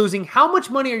comfortable losing. How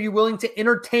much money are you willing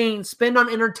to spend on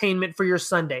entertainment for your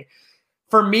Sunday?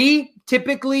 For me,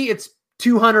 typically it's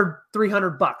 $200,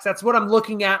 $300. That's what I'm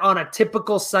looking at on a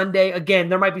typical Sunday. Again,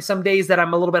 there might be some days that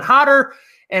I'm a little bit hotter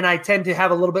and I tend to have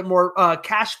a little bit more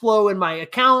cash flow in my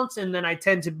accounts, and then I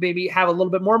tend to maybe have a little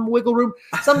bit more wiggle room.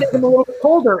 Some days I'm a little bit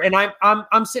colder, and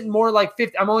I'm sitting more like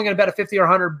 50. I'm only going to bet a 50 or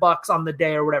 $100 on the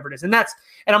day or whatever it is, and I'm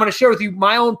going to share with you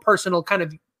my own personal kind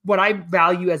of what I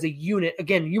value as a unit.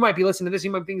 Again, you might be listening to this.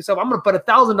 You might be thinking to yourself, I'm going to put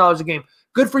 $1,000 a game.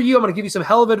 Good for you. I'm going to give you some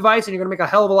hell of advice, and you're going to make a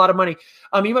hell of a lot of money.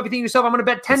 You might be thinking to yourself, I'm going to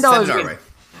bet $10 a game. Way.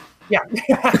 Yeah,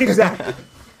 exactly.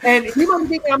 And you might be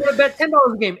thinking, I'm going to bet $10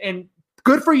 a game. And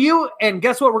good for you. And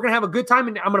guess what? We're going to have a good time,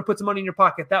 and I'm going to put some money in your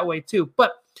pocket that way too.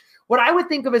 But what I would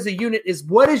think of as a unit is,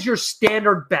 what is your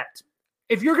standard bet?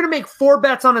 If you're going to make 4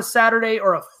 bets on a Saturday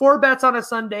or 4 bets on a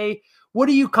Sunday, what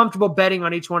are you comfortable betting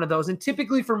on each one of those? And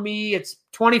typically for me, it's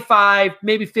 25,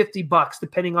 maybe $50,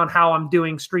 depending on how I'm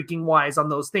doing streaking wise on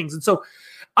those things. And so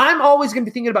I'm always going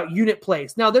to be thinking about unit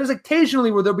plays. Now, there's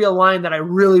occasionally where there'll be a line that I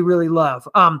really, really love.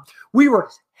 We were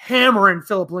hammering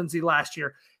Philip Lindsay last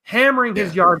year, hammering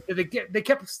his yards. They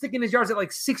kept sticking his yards at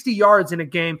like 60 yards in a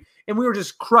game, and we were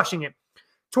just crushing it.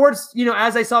 Towards,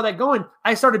 as I saw that going,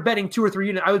 I started betting 2 or 3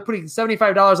 units. I was putting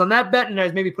 $75 on that bet, and I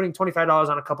was maybe putting $25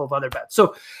 on a couple of other bets.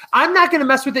 So I'm not going to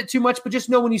mess with it too much, but just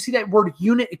know when you see that word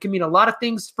unit, it can mean a lot of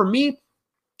things. For me,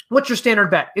 what's your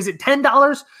standard bet? Is it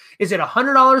 $10? Is it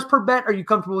 $100 per bet? Are you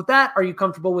comfortable with that? Are you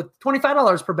comfortable with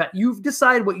 $25 per bet? You've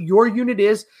decided what your unit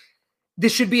is.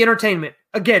 This should be entertainment.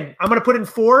 Again, I'm going to put in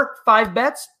 4, 5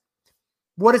 bets.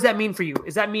 What does that mean for you?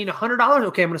 Does that mean $100?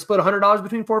 Okay, I'm going to split $100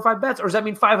 between 4 or 5 bets, or does that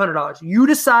mean $500? You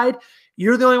decide.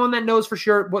 You're the only one that knows for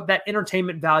sure what that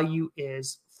entertainment value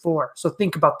is for. So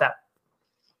think about that.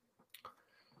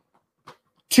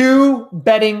 2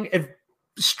 betting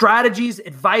strategies,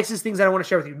 advices, things that I want to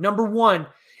share with you. Number 1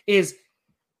 is,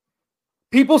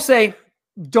 people say,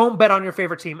 don't bet on your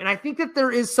favorite team. And I think that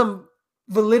there is some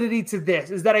validity to this,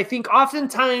 is that I think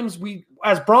oftentimes we,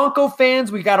 as Bronco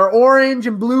fans, we got our orange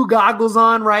and blue goggles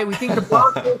on, right? We think the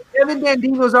Broncos, Kevin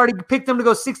Dandino's already picked them to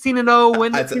go 16-0,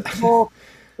 win the Super Bowl,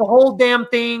 the whole damn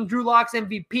thing. Drew Lock's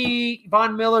MVP,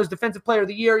 Von Miller's Defensive Player of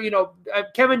the Year.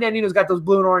 Kevin Dandino's got those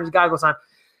blue and orange goggles on.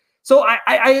 So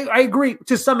I agree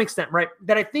to some extent, right?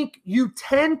 That I think you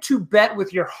tend to bet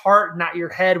with your heart, not your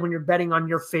head, when you're betting on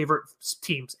your favorite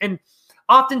teams. And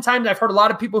oftentimes, I've heard a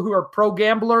lot of people who are pro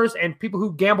gamblers and people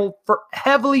who gamble for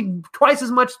heavily, twice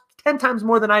as much, 10 times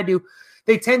more than I do.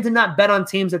 They tend to not bet on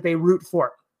teams that they root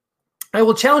for. I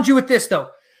will challenge you with this,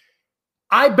 though.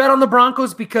 I bet on the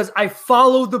Broncos because I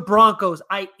follow the Broncos.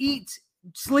 I eat,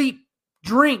 sleep,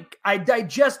 drink. I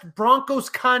digest Broncos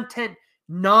content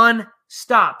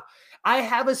nonstop. I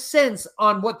have a sense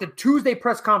on what the Tuesday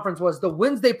press conference was, the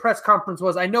Wednesday press conference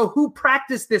was. I know who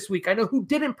practiced this week. I know who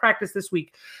didn't practice this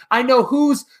week. I know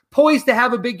who's poised to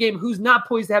have a big game, who's not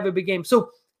poised to have a big game. So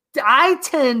I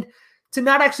tend to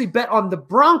not actually bet on the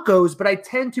Broncos, but I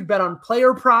tend to bet on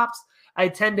player props. I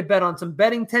tend to bet on some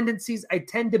betting tendencies. I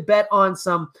tend to bet on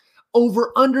some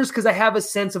over-unders because I have a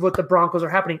sense of what the Broncos are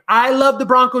happening. I love the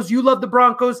Broncos. You love the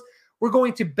Broncos. We're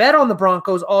going to bet on the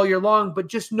Broncos all year long, but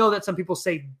just know that some people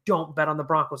say don't bet on the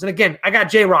Broncos. And again, I got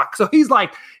J-Rock, so he's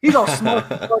all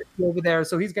smart over there,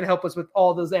 so he's going to help us with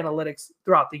all those analytics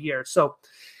throughout the year. So,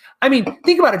 I mean,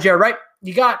 think about it, Jared, right?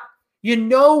 You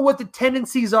know what the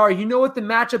tendencies are. You know what the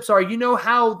matchups are. You know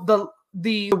how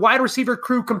the wide receiver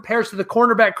crew compares to the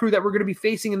cornerback crew that we're going to be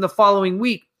facing in the following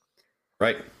week.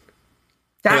 Right.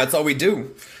 That's all we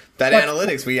do. That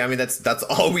analytics, that's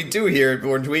all we do here at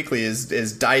Orange Weekly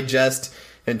is digest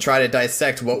and try to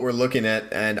dissect what we're looking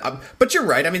at. And but you're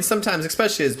right. I mean, sometimes,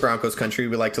 especially as Broncos country,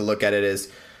 we like to look at it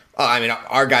as Oh, I mean,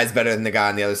 our guy's better than the guy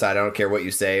on the other side. I don't care what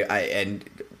you say.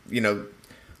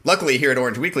 Luckily here at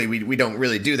Orange Weekly, we don't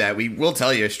really do that. We will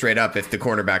tell you straight up if the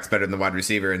cornerback's better than the wide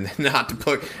receiver, and not to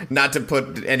put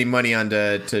any money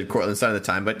onto Cortland Sutton at the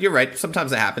time. But you're right. Sometimes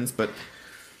that happens. But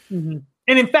and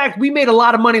in fact, we made a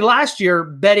lot of money last year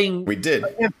betting. We did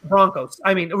against the Broncos.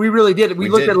 I mean, we really did. We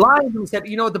looked at lines and we said,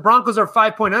 the Broncos are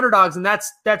 5-point underdogs, and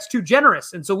that's too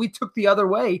generous. And so we took the other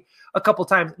way a couple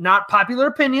times. Not popular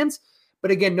opinions,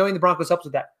 but again, knowing the Broncos helps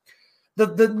with that.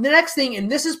 The next thing,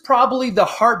 and this is probably the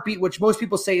heartbeat, which most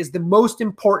people say is the most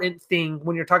important thing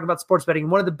when you're talking about sports betting,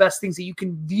 one of the best things that you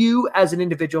can view as an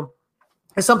individual,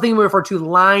 is something we refer to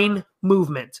line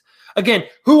movement. Again,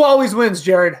 who always wins,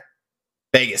 Jared?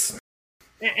 Vegas.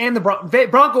 And the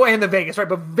Bronco and the Vegas, right?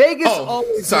 But Vegas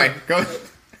always sorry. wins. Go ahead.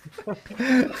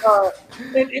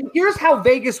 And here's how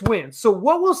Vegas wins. So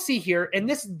what we'll see here, and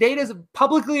this data is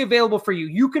publicly available for you.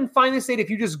 You can find this data if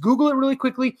you just Google it really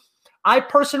quickly. I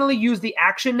personally use the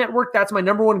Action Network. That's my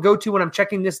number one go-to when I'm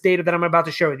checking this data that I'm about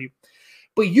to share with you.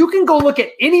 But you can go look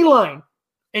at any line,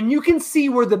 and you can see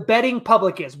where the betting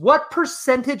public is. What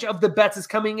percentage of the bets is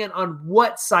coming in on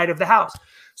what side of the house?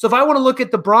 So if I want to look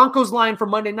at the Broncos line for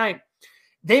Monday night,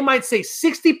 they might say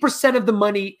 60% of the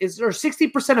money is, or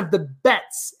 60% of the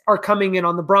bets are coming in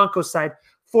on the Broncos side.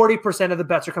 40% of the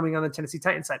bets are coming on the Tennessee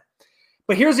Titans side.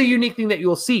 But here's a unique thing that you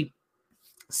will see.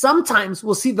 Sometimes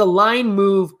we'll see the line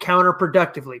move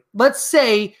counterproductively. Let's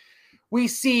say we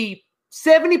see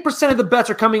 70% of the bets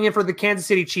are coming in for the Kansas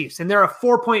City Chiefs, and they're a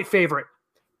 4-point favorite.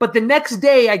 But the next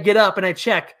day I get up and I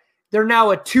check, they're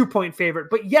now a 2-point favorite.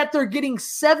 But yet they're getting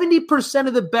 70%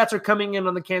 of the bets are coming in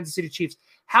on the Kansas City Chiefs.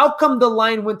 How come the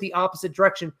line went the opposite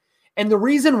direction? And the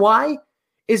reason why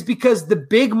is because the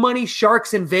big money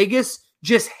sharks in Vegas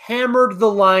just hammered the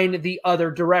line the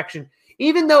other direction.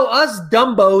 Even though us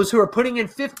dumbos who are putting in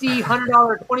 $50,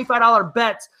 $100, $25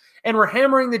 bets and we're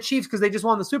hammering the Chiefs because they just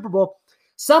won the Super Bowl,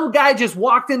 some guy just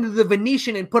walked into the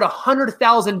Venetian and put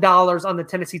 $100,000 on the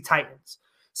Tennessee Titans.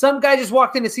 Some guy just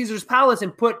walked into Caesar's Palace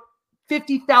and put two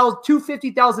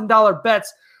 $50,000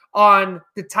 bets on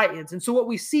the Titans. And so what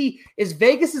we see is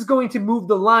Vegas is going to move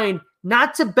the line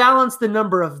not to balance the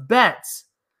number of bets,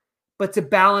 but to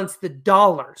balance the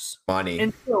dollars. Money.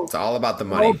 And so it's all about the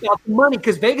money. All about the money,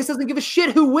 because Vegas doesn't give a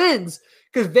shit who wins,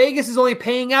 because Vegas is only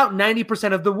paying out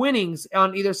 90% of the winnings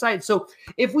on either side. So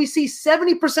if we see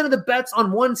 70% of the bets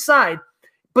on one side,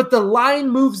 but the line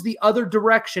moves the other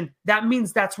direction, that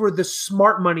means that's where the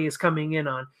smart money is coming in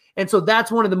on. And so that's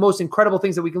one of the most incredible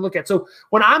things that we can look at. So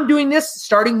when I'm doing this,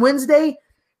 starting Wednesday,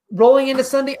 rolling into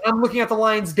Sunday, I'm looking at the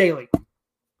lines daily.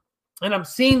 And I'm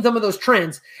seeing some of those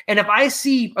trends. And if I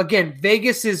see, again,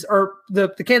 Vegas is, or the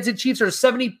Kansas City Chiefs are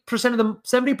 70% of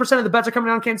the bets are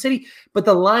coming on Kansas City, but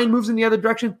the line moves in the other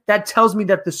direction, that tells me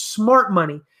that the smart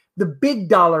money, the big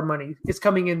dollar money, is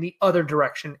coming in the other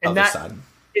direction. And that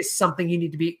is something you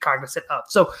need to be cognizant of.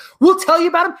 So we'll tell you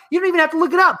about them. You don't even have to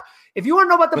look it up. If you want to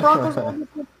know about the Broncos,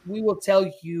 we will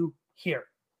tell you here.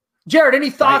 Jared, any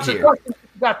thoughts or questions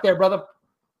you got there, brother?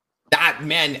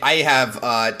 Man, I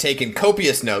have taken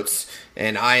copious notes,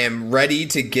 and I am ready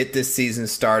to get this season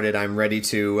started. I'm ready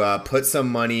to put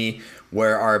some money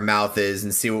where our mouth is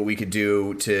and see what we could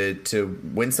do to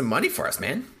win some money for us,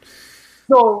 man.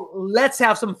 So let's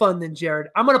have some fun then, Jared.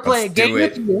 I'm going to play a game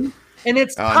with you, and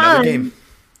it's time. Another game.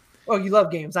 Oh, you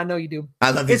love games. I know you do.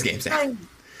 I love these games.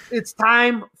 It's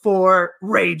time for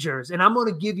Ragers, and I'm going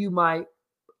to give you my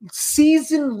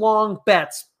season-long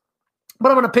bets. But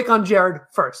I'm going to pick on Jared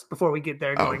first before we get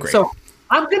there going. So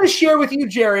I'm going to share with you,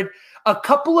 Jared, a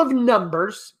couple of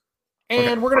numbers,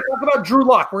 and we're going to talk about Drew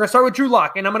Lock. We're going to start with Drew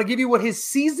Lock, and I'm going to give you what his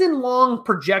season-long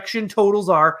projection totals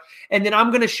are, and then I'm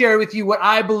going to share with you what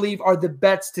I believe are the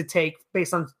bets to take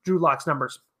based on Drew Lock's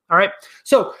numbers. All right?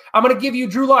 So I'm going to give you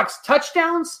Drew Lock's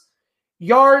touchdowns,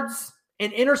 yards,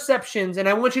 and interceptions, and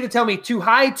I want you to tell me too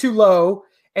high, too low,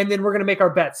 and then we're going to make our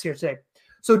bets here today.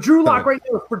 So Drew Lock right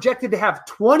now is projected to have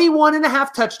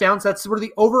 21.5 touchdowns. That's where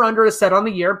the over-under is set on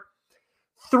the year.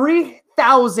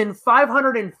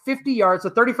 3,550 yards, so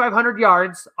 3,500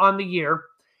 yards on the year,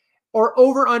 or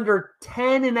over-under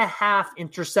 10.5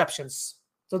 interceptions.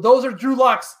 So those are Drew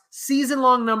Lock's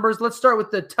season-long numbers. Let's start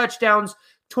with the touchdowns,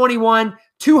 21.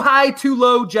 Too high, too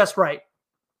low, just right.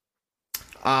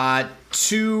 And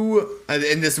this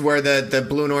is where the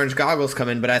blue and orange goggles come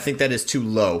in, but I think that is too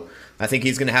low. I think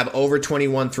he's going to have over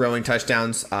 21 throwing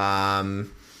touchdowns,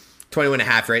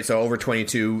 21.5, right? So over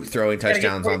 22 throwing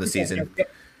touchdowns on the season.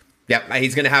 Yep,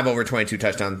 he's going to have over 22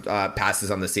 touchdown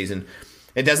passes on the season.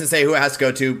 It doesn't say who it has to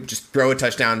go to. Just throw a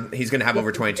touchdown. He's going to have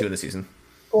over 22 in the season.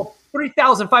 Cool.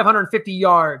 3,550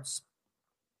 yards.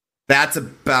 That's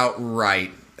about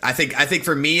right. I think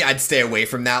for me, I'd stay away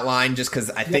from that line just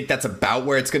because I think that's about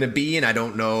where it's going to be, and I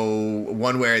don't know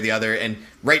one way or the other. And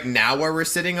right now, where we're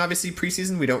sitting, obviously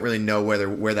preseason, we don't really know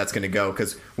where that's going to go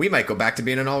because we might go back to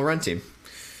being an all-run team.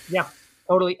 Yeah,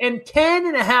 totally. And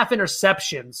 10.5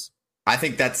 interceptions. I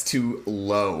think that's too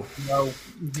low. No.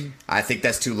 Mm-hmm. I think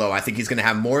that's too low. I think he's going to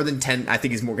have more than 10. I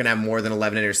think he's going to have more than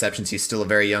 11 interceptions. He's still a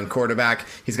very young quarterback.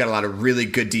 He's got a lot of really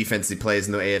good defense he plays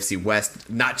in the AFC West.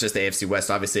 Not just the AFC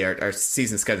West. Obviously, our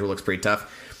season schedule looks pretty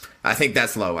tough. I think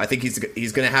that's low. I think he's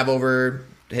going to have over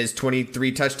his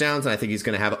 23 touchdowns, and I think he's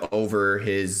going to have over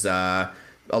his 11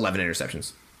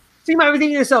 interceptions. So you might be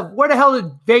thinking to yourself, where the hell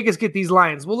did Vegas get these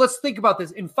lines? Well, let's think about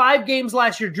this. In 5 games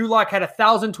last year, Drew Lock had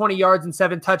 1,020 yards and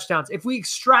 7 touchdowns. If we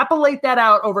extrapolate that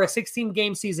out over a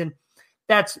 16-game season,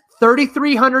 that's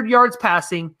 3,300 yards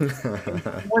passing,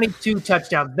 22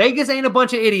 touchdowns. Vegas ain't a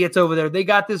bunch of idiots over there. They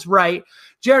got this right.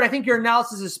 Jared, I think your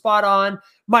analysis is spot on.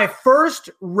 My first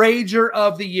rager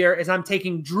of the year is I'm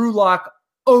taking Drew Lock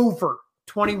over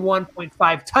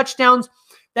 21.5 touchdowns.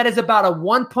 That is about a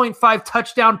 1.5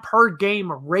 touchdown per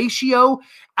game ratio.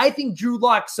 I think Drew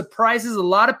Lock surprises a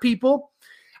lot of people.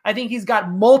 I think he's got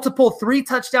multiple 3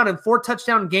 touchdown and 4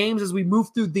 touchdown games as we move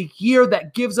through the year.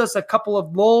 That gives us a couple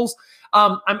of lulls.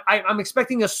 I'm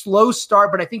expecting a slow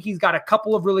start, but I think he's got a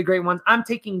couple of really great ones. I'm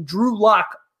taking Drew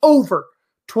Lock over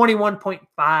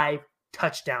 21.5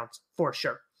 touchdowns for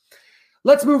sure.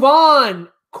 Let's move on.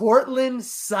 Courtland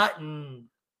Sutton.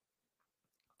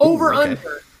 Over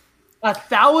under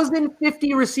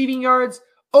 1,050 receiving yards,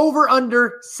 over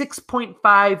under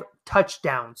 6.5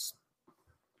 touchdowns.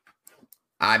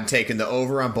 I'm taking the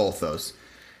over on both those.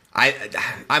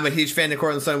 I'm a huge fan of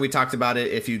Courtland Sutton. We talked about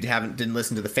it. If you didn't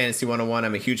listen to the Fantasy 101,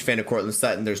 I'm a huge fan of Courtland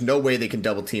Sutton. There's no way they can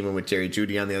double team him with Jerry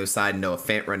Jeudy on the other side and Noah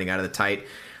Fant running out of the tight.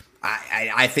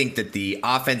 I think that the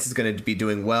offense is going to be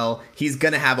doing well. He's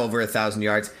going to have over 1,000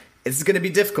 yards. It's going to be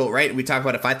difficult, right? We talk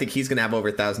about if I think he's going to have over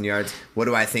 1,000 yards, what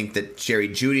do I think that Jerry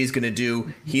Jeudy is going to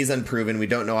do? He's unproven. We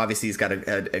don't know. Obviously, he's got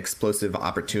an explosive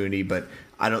opportunity, but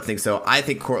I don't think so. I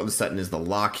think Courtland Sutton is the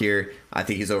lock here. I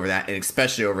think he's over that, and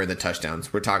especially over the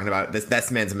touchdowns. We're talking about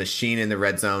this man's a machine in the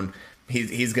red zone.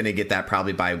 He's going to get that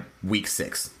probably by week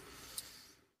 6.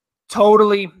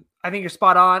 Totally. I think you're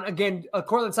spot on. Again,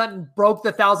 Courtland Sutton broke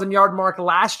the 1,000-yard mark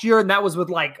last year, and that was with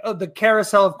the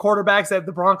carousel of quarterbacks that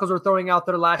the Broncos were throwing out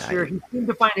there last year. He seemed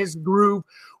to find his groove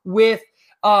with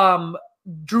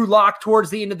Drew Lock towards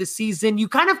the end of the season. You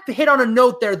kind of hit on a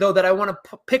note there, though, that I want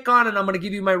to pick on, and I'm going to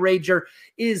give you my rager,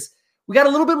 is we got a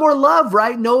little bit more love,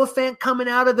 right? Noah Fant coming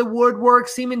out of the woodwork,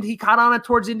 seeming he caught on it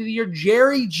towards the end of the year.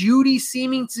 Jerry Jeudy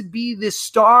seeming to be the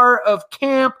star of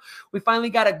camp. We finally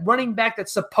got a running back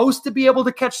that's supposed to be able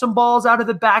to catch some balls out of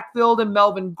the backfield, and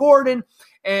Melvin Gordon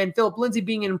and Phillip Lindsay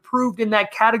being improved in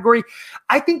that category.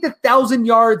 I think the 1,000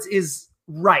 yards is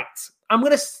right. I'm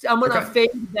gonna fade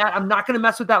that. I'm not gonna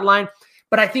mess with that line.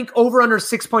 But I think over under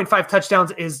 6.5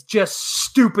 touchdowns is just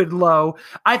stupid low.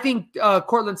 I think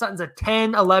Courtland Sutton's a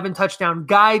 10, 11 touchdown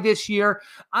guy this year.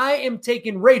 I am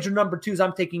taking rager number 2s.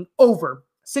 I'm taking over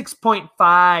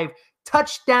 6.5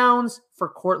 touchdowns for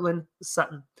Courtland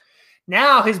Sutton.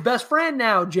 Now his best friend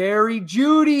Jerry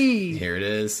Jeudy. Here it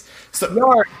is. So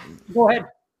go ahead.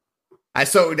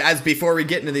 So as before we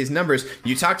get into these numbers,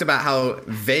 you talked about how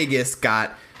Vegas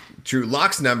got Drew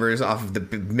Lock's numbers off of the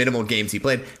minimal games he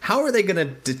played. How are they going to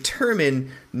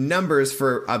determine numbers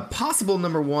for a possible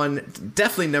number 1,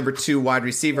 definitely number 2 wide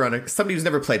receiver on somebody who's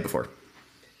never played before?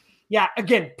 Yeah,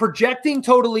 again, projecting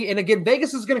totally. And again,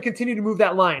 Vegas is going to continue to move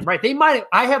that line, right?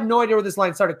 I have no idea where this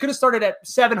line started. Could have started at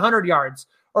 700 yards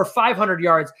or 500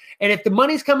 yards. And if the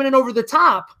money's coming in over the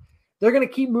top, they're going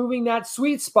to keep moving that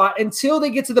sweet spot until they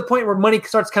get to the point where money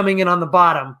starts coming in on the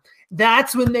bottom.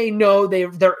 That's when they know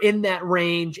they're in that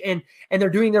range and they're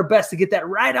doing their best to get that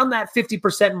right on that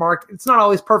 50% mark. It's not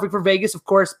always perfect for Vegas, of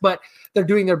course, but they're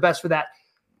doing their best for that.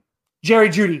 Jerry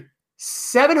Jeudy,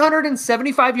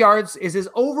 775 yards is his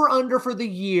over-under for the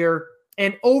year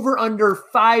and over-under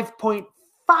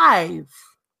 5.5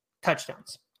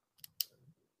 touchdowns.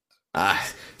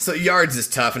 So yards is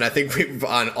tough, and I think we've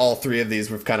on all 3 of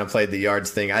these, we've kind of played the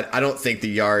yards thing. I don't think the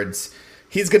yards...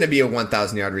 He's going to be a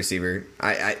 1,000-yard receiver.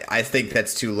 I think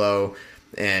that's too low.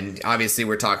 And obviously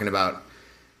we're talking about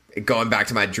going back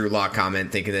to my Drew Lock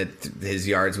comment, thinking that his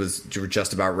yards were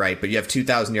just about right. But you have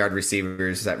 2,000-yard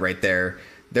receivers that right there.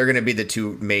 They're going to be the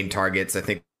 2 main targets. I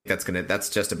think that's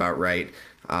just about right,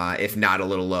 if not a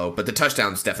little low. But the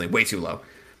touchdown's definitely way too low.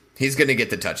 He's going to get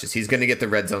the touches. He's going to get the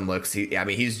red zone looks.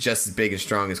 He's just as big and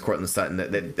strong as Courtland Sutton.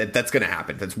 That's going to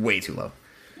happen. That's way too low.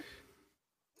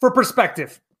 For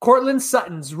perspective, Courtland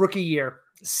Sutton's rookie year,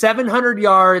 700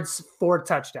 yards, 4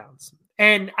 touchdowns.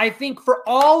 And I think for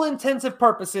all intensive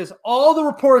purposes, all the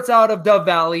reports out of Dove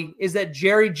Valley is that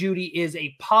Jerry Jeudy is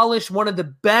a polished, one of the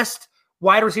best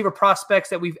wide receiver prospects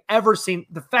that we've ever seen.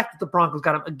 The fact that the Broncos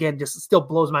got him, again, just still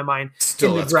blows my mind.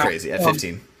 Still, that's crazy, at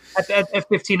 15. At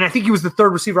 15. I think he was the third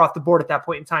receiver off the board at that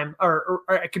point in time, or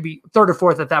it could be third or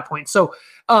fourth at that point. So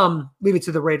leave it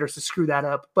to the Raiders to screw that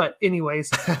up. But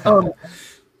anyways,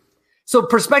 so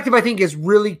perspective, I think, is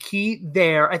really key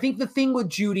there. I think the thing with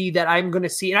Jeudy that I'm going to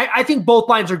see, and I think both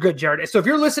lines are good, Jared. So if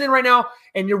you're listening right now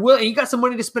and you're willing, and you got some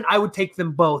money to spend, I would take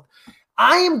them both.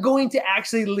 I am going to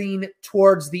actually lean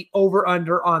towards the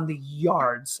over-under on the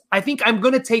yards. I think I'm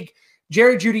going to take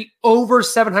Jerry Jeudy over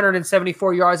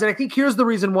 774 yards. And I think here's the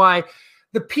reason why.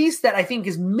 The piece that I think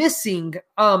is missing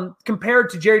compared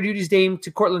to Jerry Jeudy's game to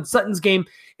Courtland Sutton's game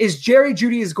is Jerry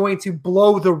Jeudy is going to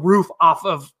blow the roof off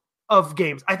of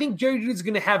games. I think Jerry Jeudy is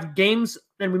going to have games,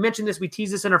 and we mentioned this, we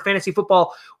teased this in our Fantasy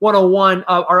Football 101,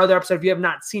 our other episode, if you have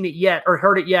not seen it yet or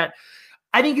heard it yet.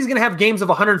 I think he's going to have games of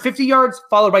 150 yards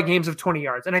followed by games of 20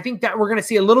 yards. And I think that we're going to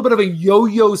see a little bit of a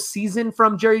yo-yo season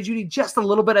from Jerry Jeudy, just a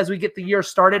little bit as we get the year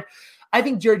started. I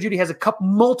think Jerry Jeudy has a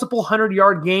multiple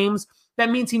 100-yard games. That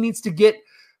means he needs to get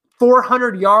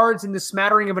 400 yards in the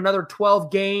smattering of another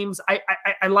 12 games. I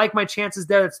like my chances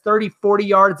there. It's 30, 40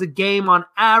 yards a game on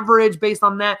average based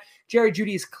on that. Jerry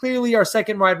Jeudy is clearly our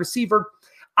second wide receiver.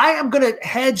 I am going to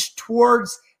hedge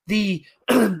towards the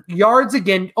yards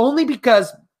again, only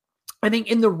because I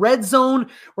think in the red zone,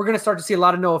 we're going to start to see a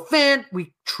lot of Noah Fant.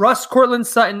 We trust Courtland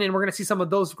Sutton, and we're going to see some of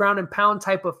those ground and pound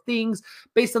type of things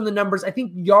based on the numbers. I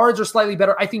think yards are slightly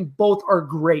better. I think both are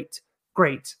great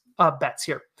bets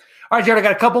here. All right, Jared, I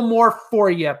got a couple more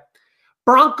for you.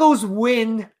 Broncos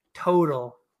win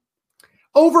total.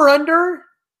 Over under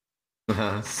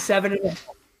 7.5.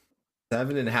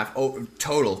 7.5. Oh,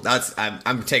 total. That's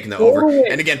I'm taking the over.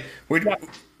 And again,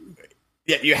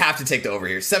 yeah, you have to take the over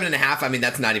here. 7.5. I mean,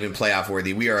 that's not even playoff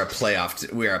worthy. We are a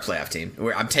playoff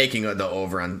team. I'm taking the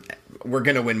over on. We're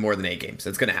going to win more than 8 games.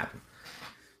 It's going to happen.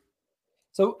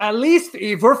 So at least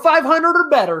if we're 500 or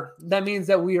better, that means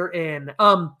that we are in.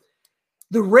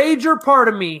 The rager part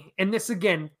of me, and this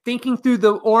again, thinking through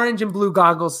the orange and blue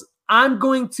goggles, I'm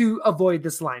going to avoid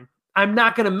this line. I'm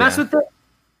not going to mess with it.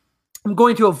 I'm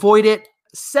going to avoid it.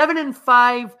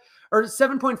 7-5 or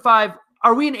 7.5.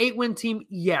 Are we an 8-win team?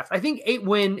 Yes. I think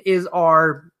 8-win is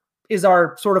our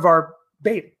sort of our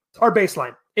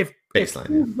baseline. If things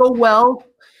go well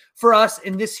for us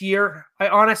in this year, I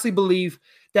honestly believe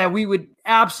that we would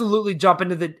absolutely jump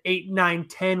into the 8, 9,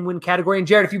 10 win category. And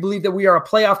Jared, if you believe that we are a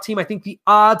playoff team, I think the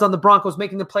odds on the Broncos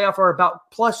making the playoff are about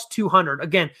plus 200.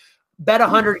 Again, bet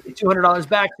 $100, get $200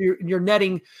 back.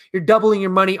 You're doubling your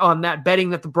money on that, betting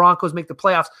that the Broncos make the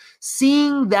playoffs.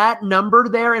 Seeing that number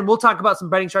there, and we'll talk about some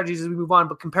betting strategies as we move on,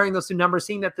 but comparing those two numbers,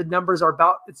 seeing that the numbers are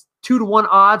about, it's 2-1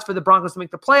 odds for the Broncos to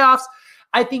make the playoffs.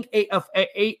 I think an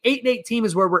 8-8 team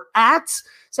is where we're at.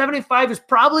 7.5 is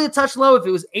probably a touch low. If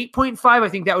it was 8.5, I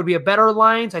think that would be a better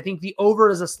line. So I think the over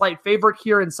is a slight favorite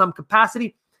here in some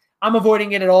capacity. I'm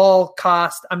avoiding it at all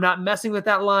cost. I'm not messing with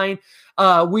that line.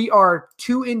 We are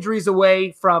 2 injuries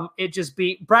away from it just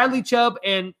being Bradley Chubb,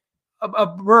 and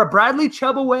we're a Bradley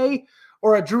Chubb away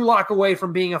or a Drew Lock away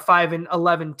from being a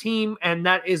 5-11 team, and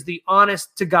that is the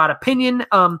honest to God opinion.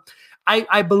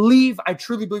 I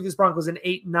truly believe this Broncos an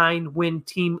 8-9 win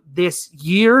team this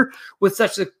year with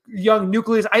such a young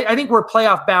nucleus. I think we're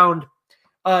playoff bound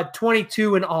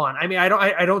 22 and on. I mean, I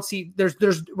don't see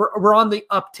we're on the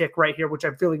uptick right here, which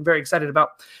I'm feeling very excited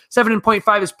about.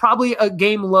 7.5 is probably a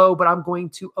game low, but I'm going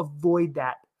to avoid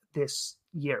that this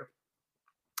year.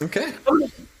 Okay. I'm going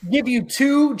to give you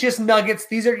 2 just nuggets.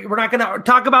 We're not going to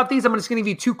talk about these. I'm just going to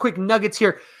give you 2 quick nuggets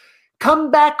here.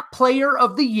 Comeback player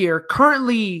of the year.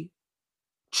 Currently,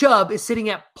 Chubb is sitting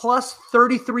at plus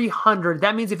 3,300.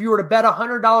 That means if you were to bet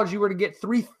 $100, you were to get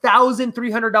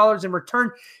 $3,300 in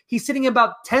return. He's sitting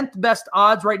about 10th best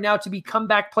odds right now to be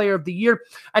comeback player of the year.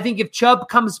 I think if Chubb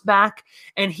comes back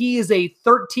and he is a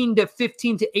 13 to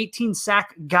 15 to 18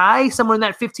 sack guy, somewhere in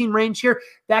that 15 range here,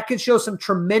 that could show some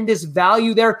tremendous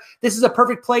value there. This is a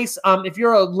perfect place. If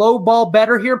you're a low ball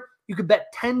bettor here, you could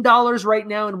bet $10 right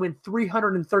now and win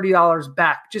 $330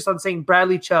 back just on saying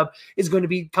Bradley Chubb is going to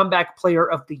be comeback player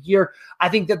of the year. I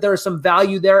think that there is some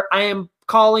value there. I am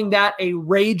calling that a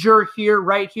rager here,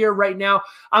 right now.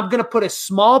 I'm going to put a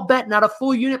small bet, not a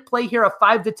full unit play here, a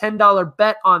 $5 to $10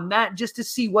 bet on that just to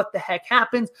see what the heck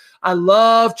happens. I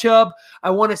love Chubb. I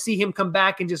want to see him come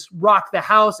back and just rock the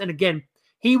house. And again,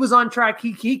 He was on track.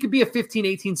 He could be a 15,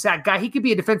 18 sack guy. He could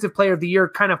be a defensive player of the year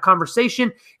kind of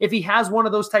conversation. If he has one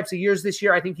of those types of years this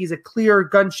year, I think he's a clear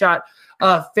gunshot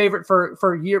favorite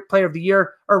for year player of the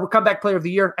year or comeback player of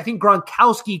the year. I think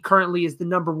Gronkowski currently is the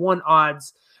number one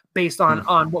odds based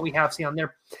on what we have seen on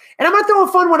there. And I'm going to throw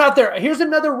a fun one out there. Here's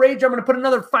another rage. I'm going to put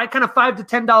another $5 to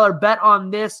 $10 bet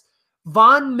on this.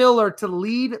 Von Miller to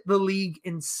lead the league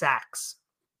in sacks.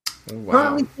 Wow.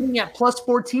 Currently sitting at plus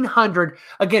 1,400.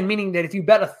 Again, meaning that if you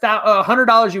bet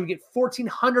 $100, you would get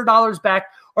 $1,400 back.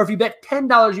 Or if you bet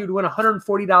 $10, you would win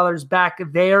 $140 back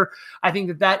there. I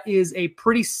think that is a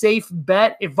pretty safe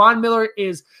bet. If Von Miller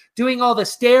is doing all the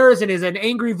stares and is an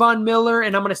angry Von Miller,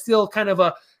 and I'm going to steal kind of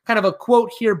a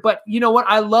quote here, but you know what?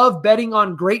 I love betting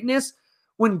on greatness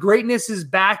when greatness's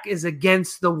back is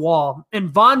against the wall. And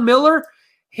Von Miller,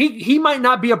 he might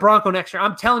not be a Bronco next year.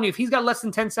 I'm telling you, if he's got less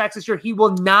than 10 sacks this year, he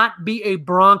will not be a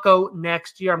Bronco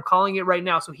next year. I'm calling it right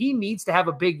now. So he needs to have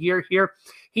a big year here.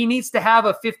 He needs to have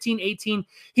a 15, 18.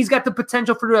 He's got the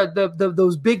potential for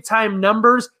those big-time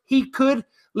numbers. He could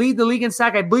lead the league in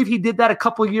sack. I believe he did that a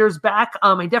couple years back.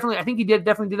 I think he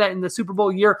definitely did that in the Super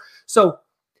Bowl year. So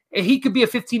he could be a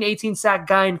 15, 18 sack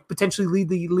guy and potentially lead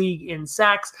the league in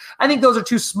sacks. I think those are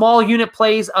two small unit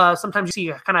plays. Sometimes you see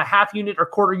a kind of half unit or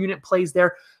quarter unit plays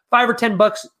there. $5 or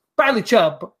 $10. Bradley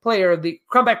Chubb,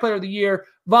 comeback player of the year.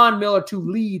 Von Miller to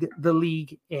lead the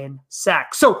league in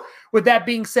sacks. So with that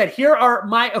being said, here are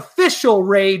my official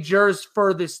ragers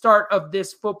for the start of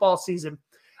this football season.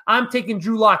 I'm taking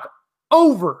Drew Lock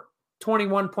over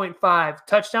 21.5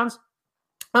 touchdowns.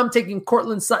 I'm taking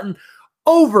Cortland Sutton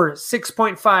over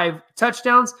 6.5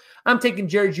 touchdowns. I'm taking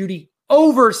Jerry Jeudy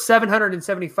over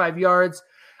 775 yards.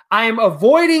 I am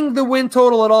avoiding the win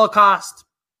total at all costs.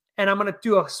 And I'm going to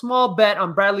do a small bet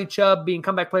on Bradley Chubb being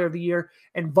comeback player of the year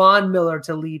and Von Miller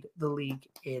to lead the league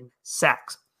in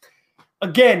sacks.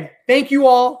 Again, thank you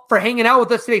all for hanging out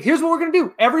with us today. Here's what we're going to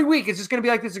do. Every week, it's just going to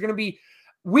be like this. There's going to be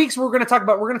weeks we're going to talk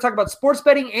about sports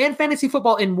betting and fantasy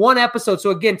football in one episode. So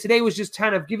again, today was just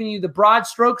kind of giving you the broad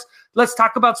strokes. Let's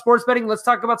talk about sports betting. Let's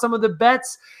talk about some of the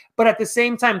bets. But at the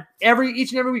same time,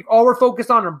 each and every week, all we're focused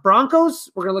on are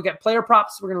Broncos. We're going to look at player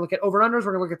props. We're going to look at over-unders.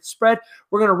 We're going to look at the spread.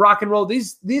 We're going to rock and roll.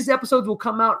 These episodes will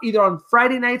come out either on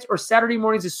Friday nights or Saturday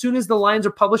mornings. As soon as the lines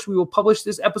are published, we will publish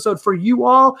this episode for you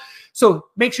all. So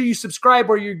make sure you subscribe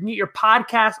or you get your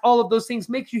podcast, all of those things.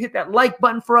 Make sure you hit that like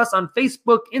button for us on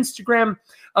Facebook, Instagram,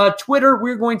 Twitter.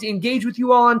 We're going to engage with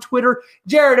you all on Twitter.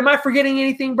 Jared, am I forgetting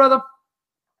anything, brother?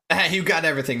 You got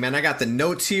everything, man. I got the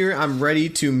notes here. I'm ready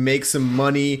to make some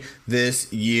money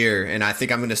this year. And I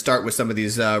think I'm going to start with some of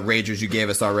these ragers you gave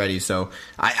us already. So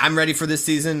I'm ready for this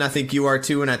season. I think you are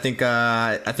too. And I think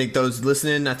those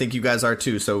listening, I think you guys are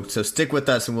too. So stick with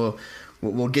us and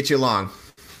we'll get you along.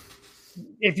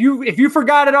 If you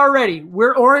forgot it already,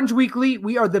 we're Orange Weekly.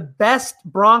 We are the best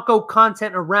Bronco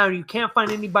content around. You can't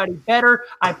find anybody better.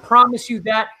 I promise you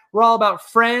that. We're all about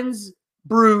friends,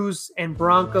 brews, and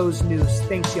Broncos news.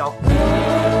 Thanks, y'all.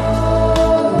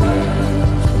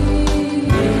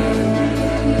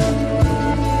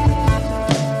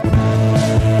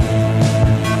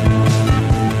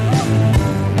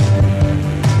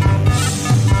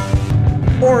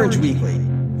 Orange Weekly.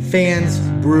 Fans,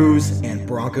 brews, and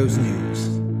Broncos news.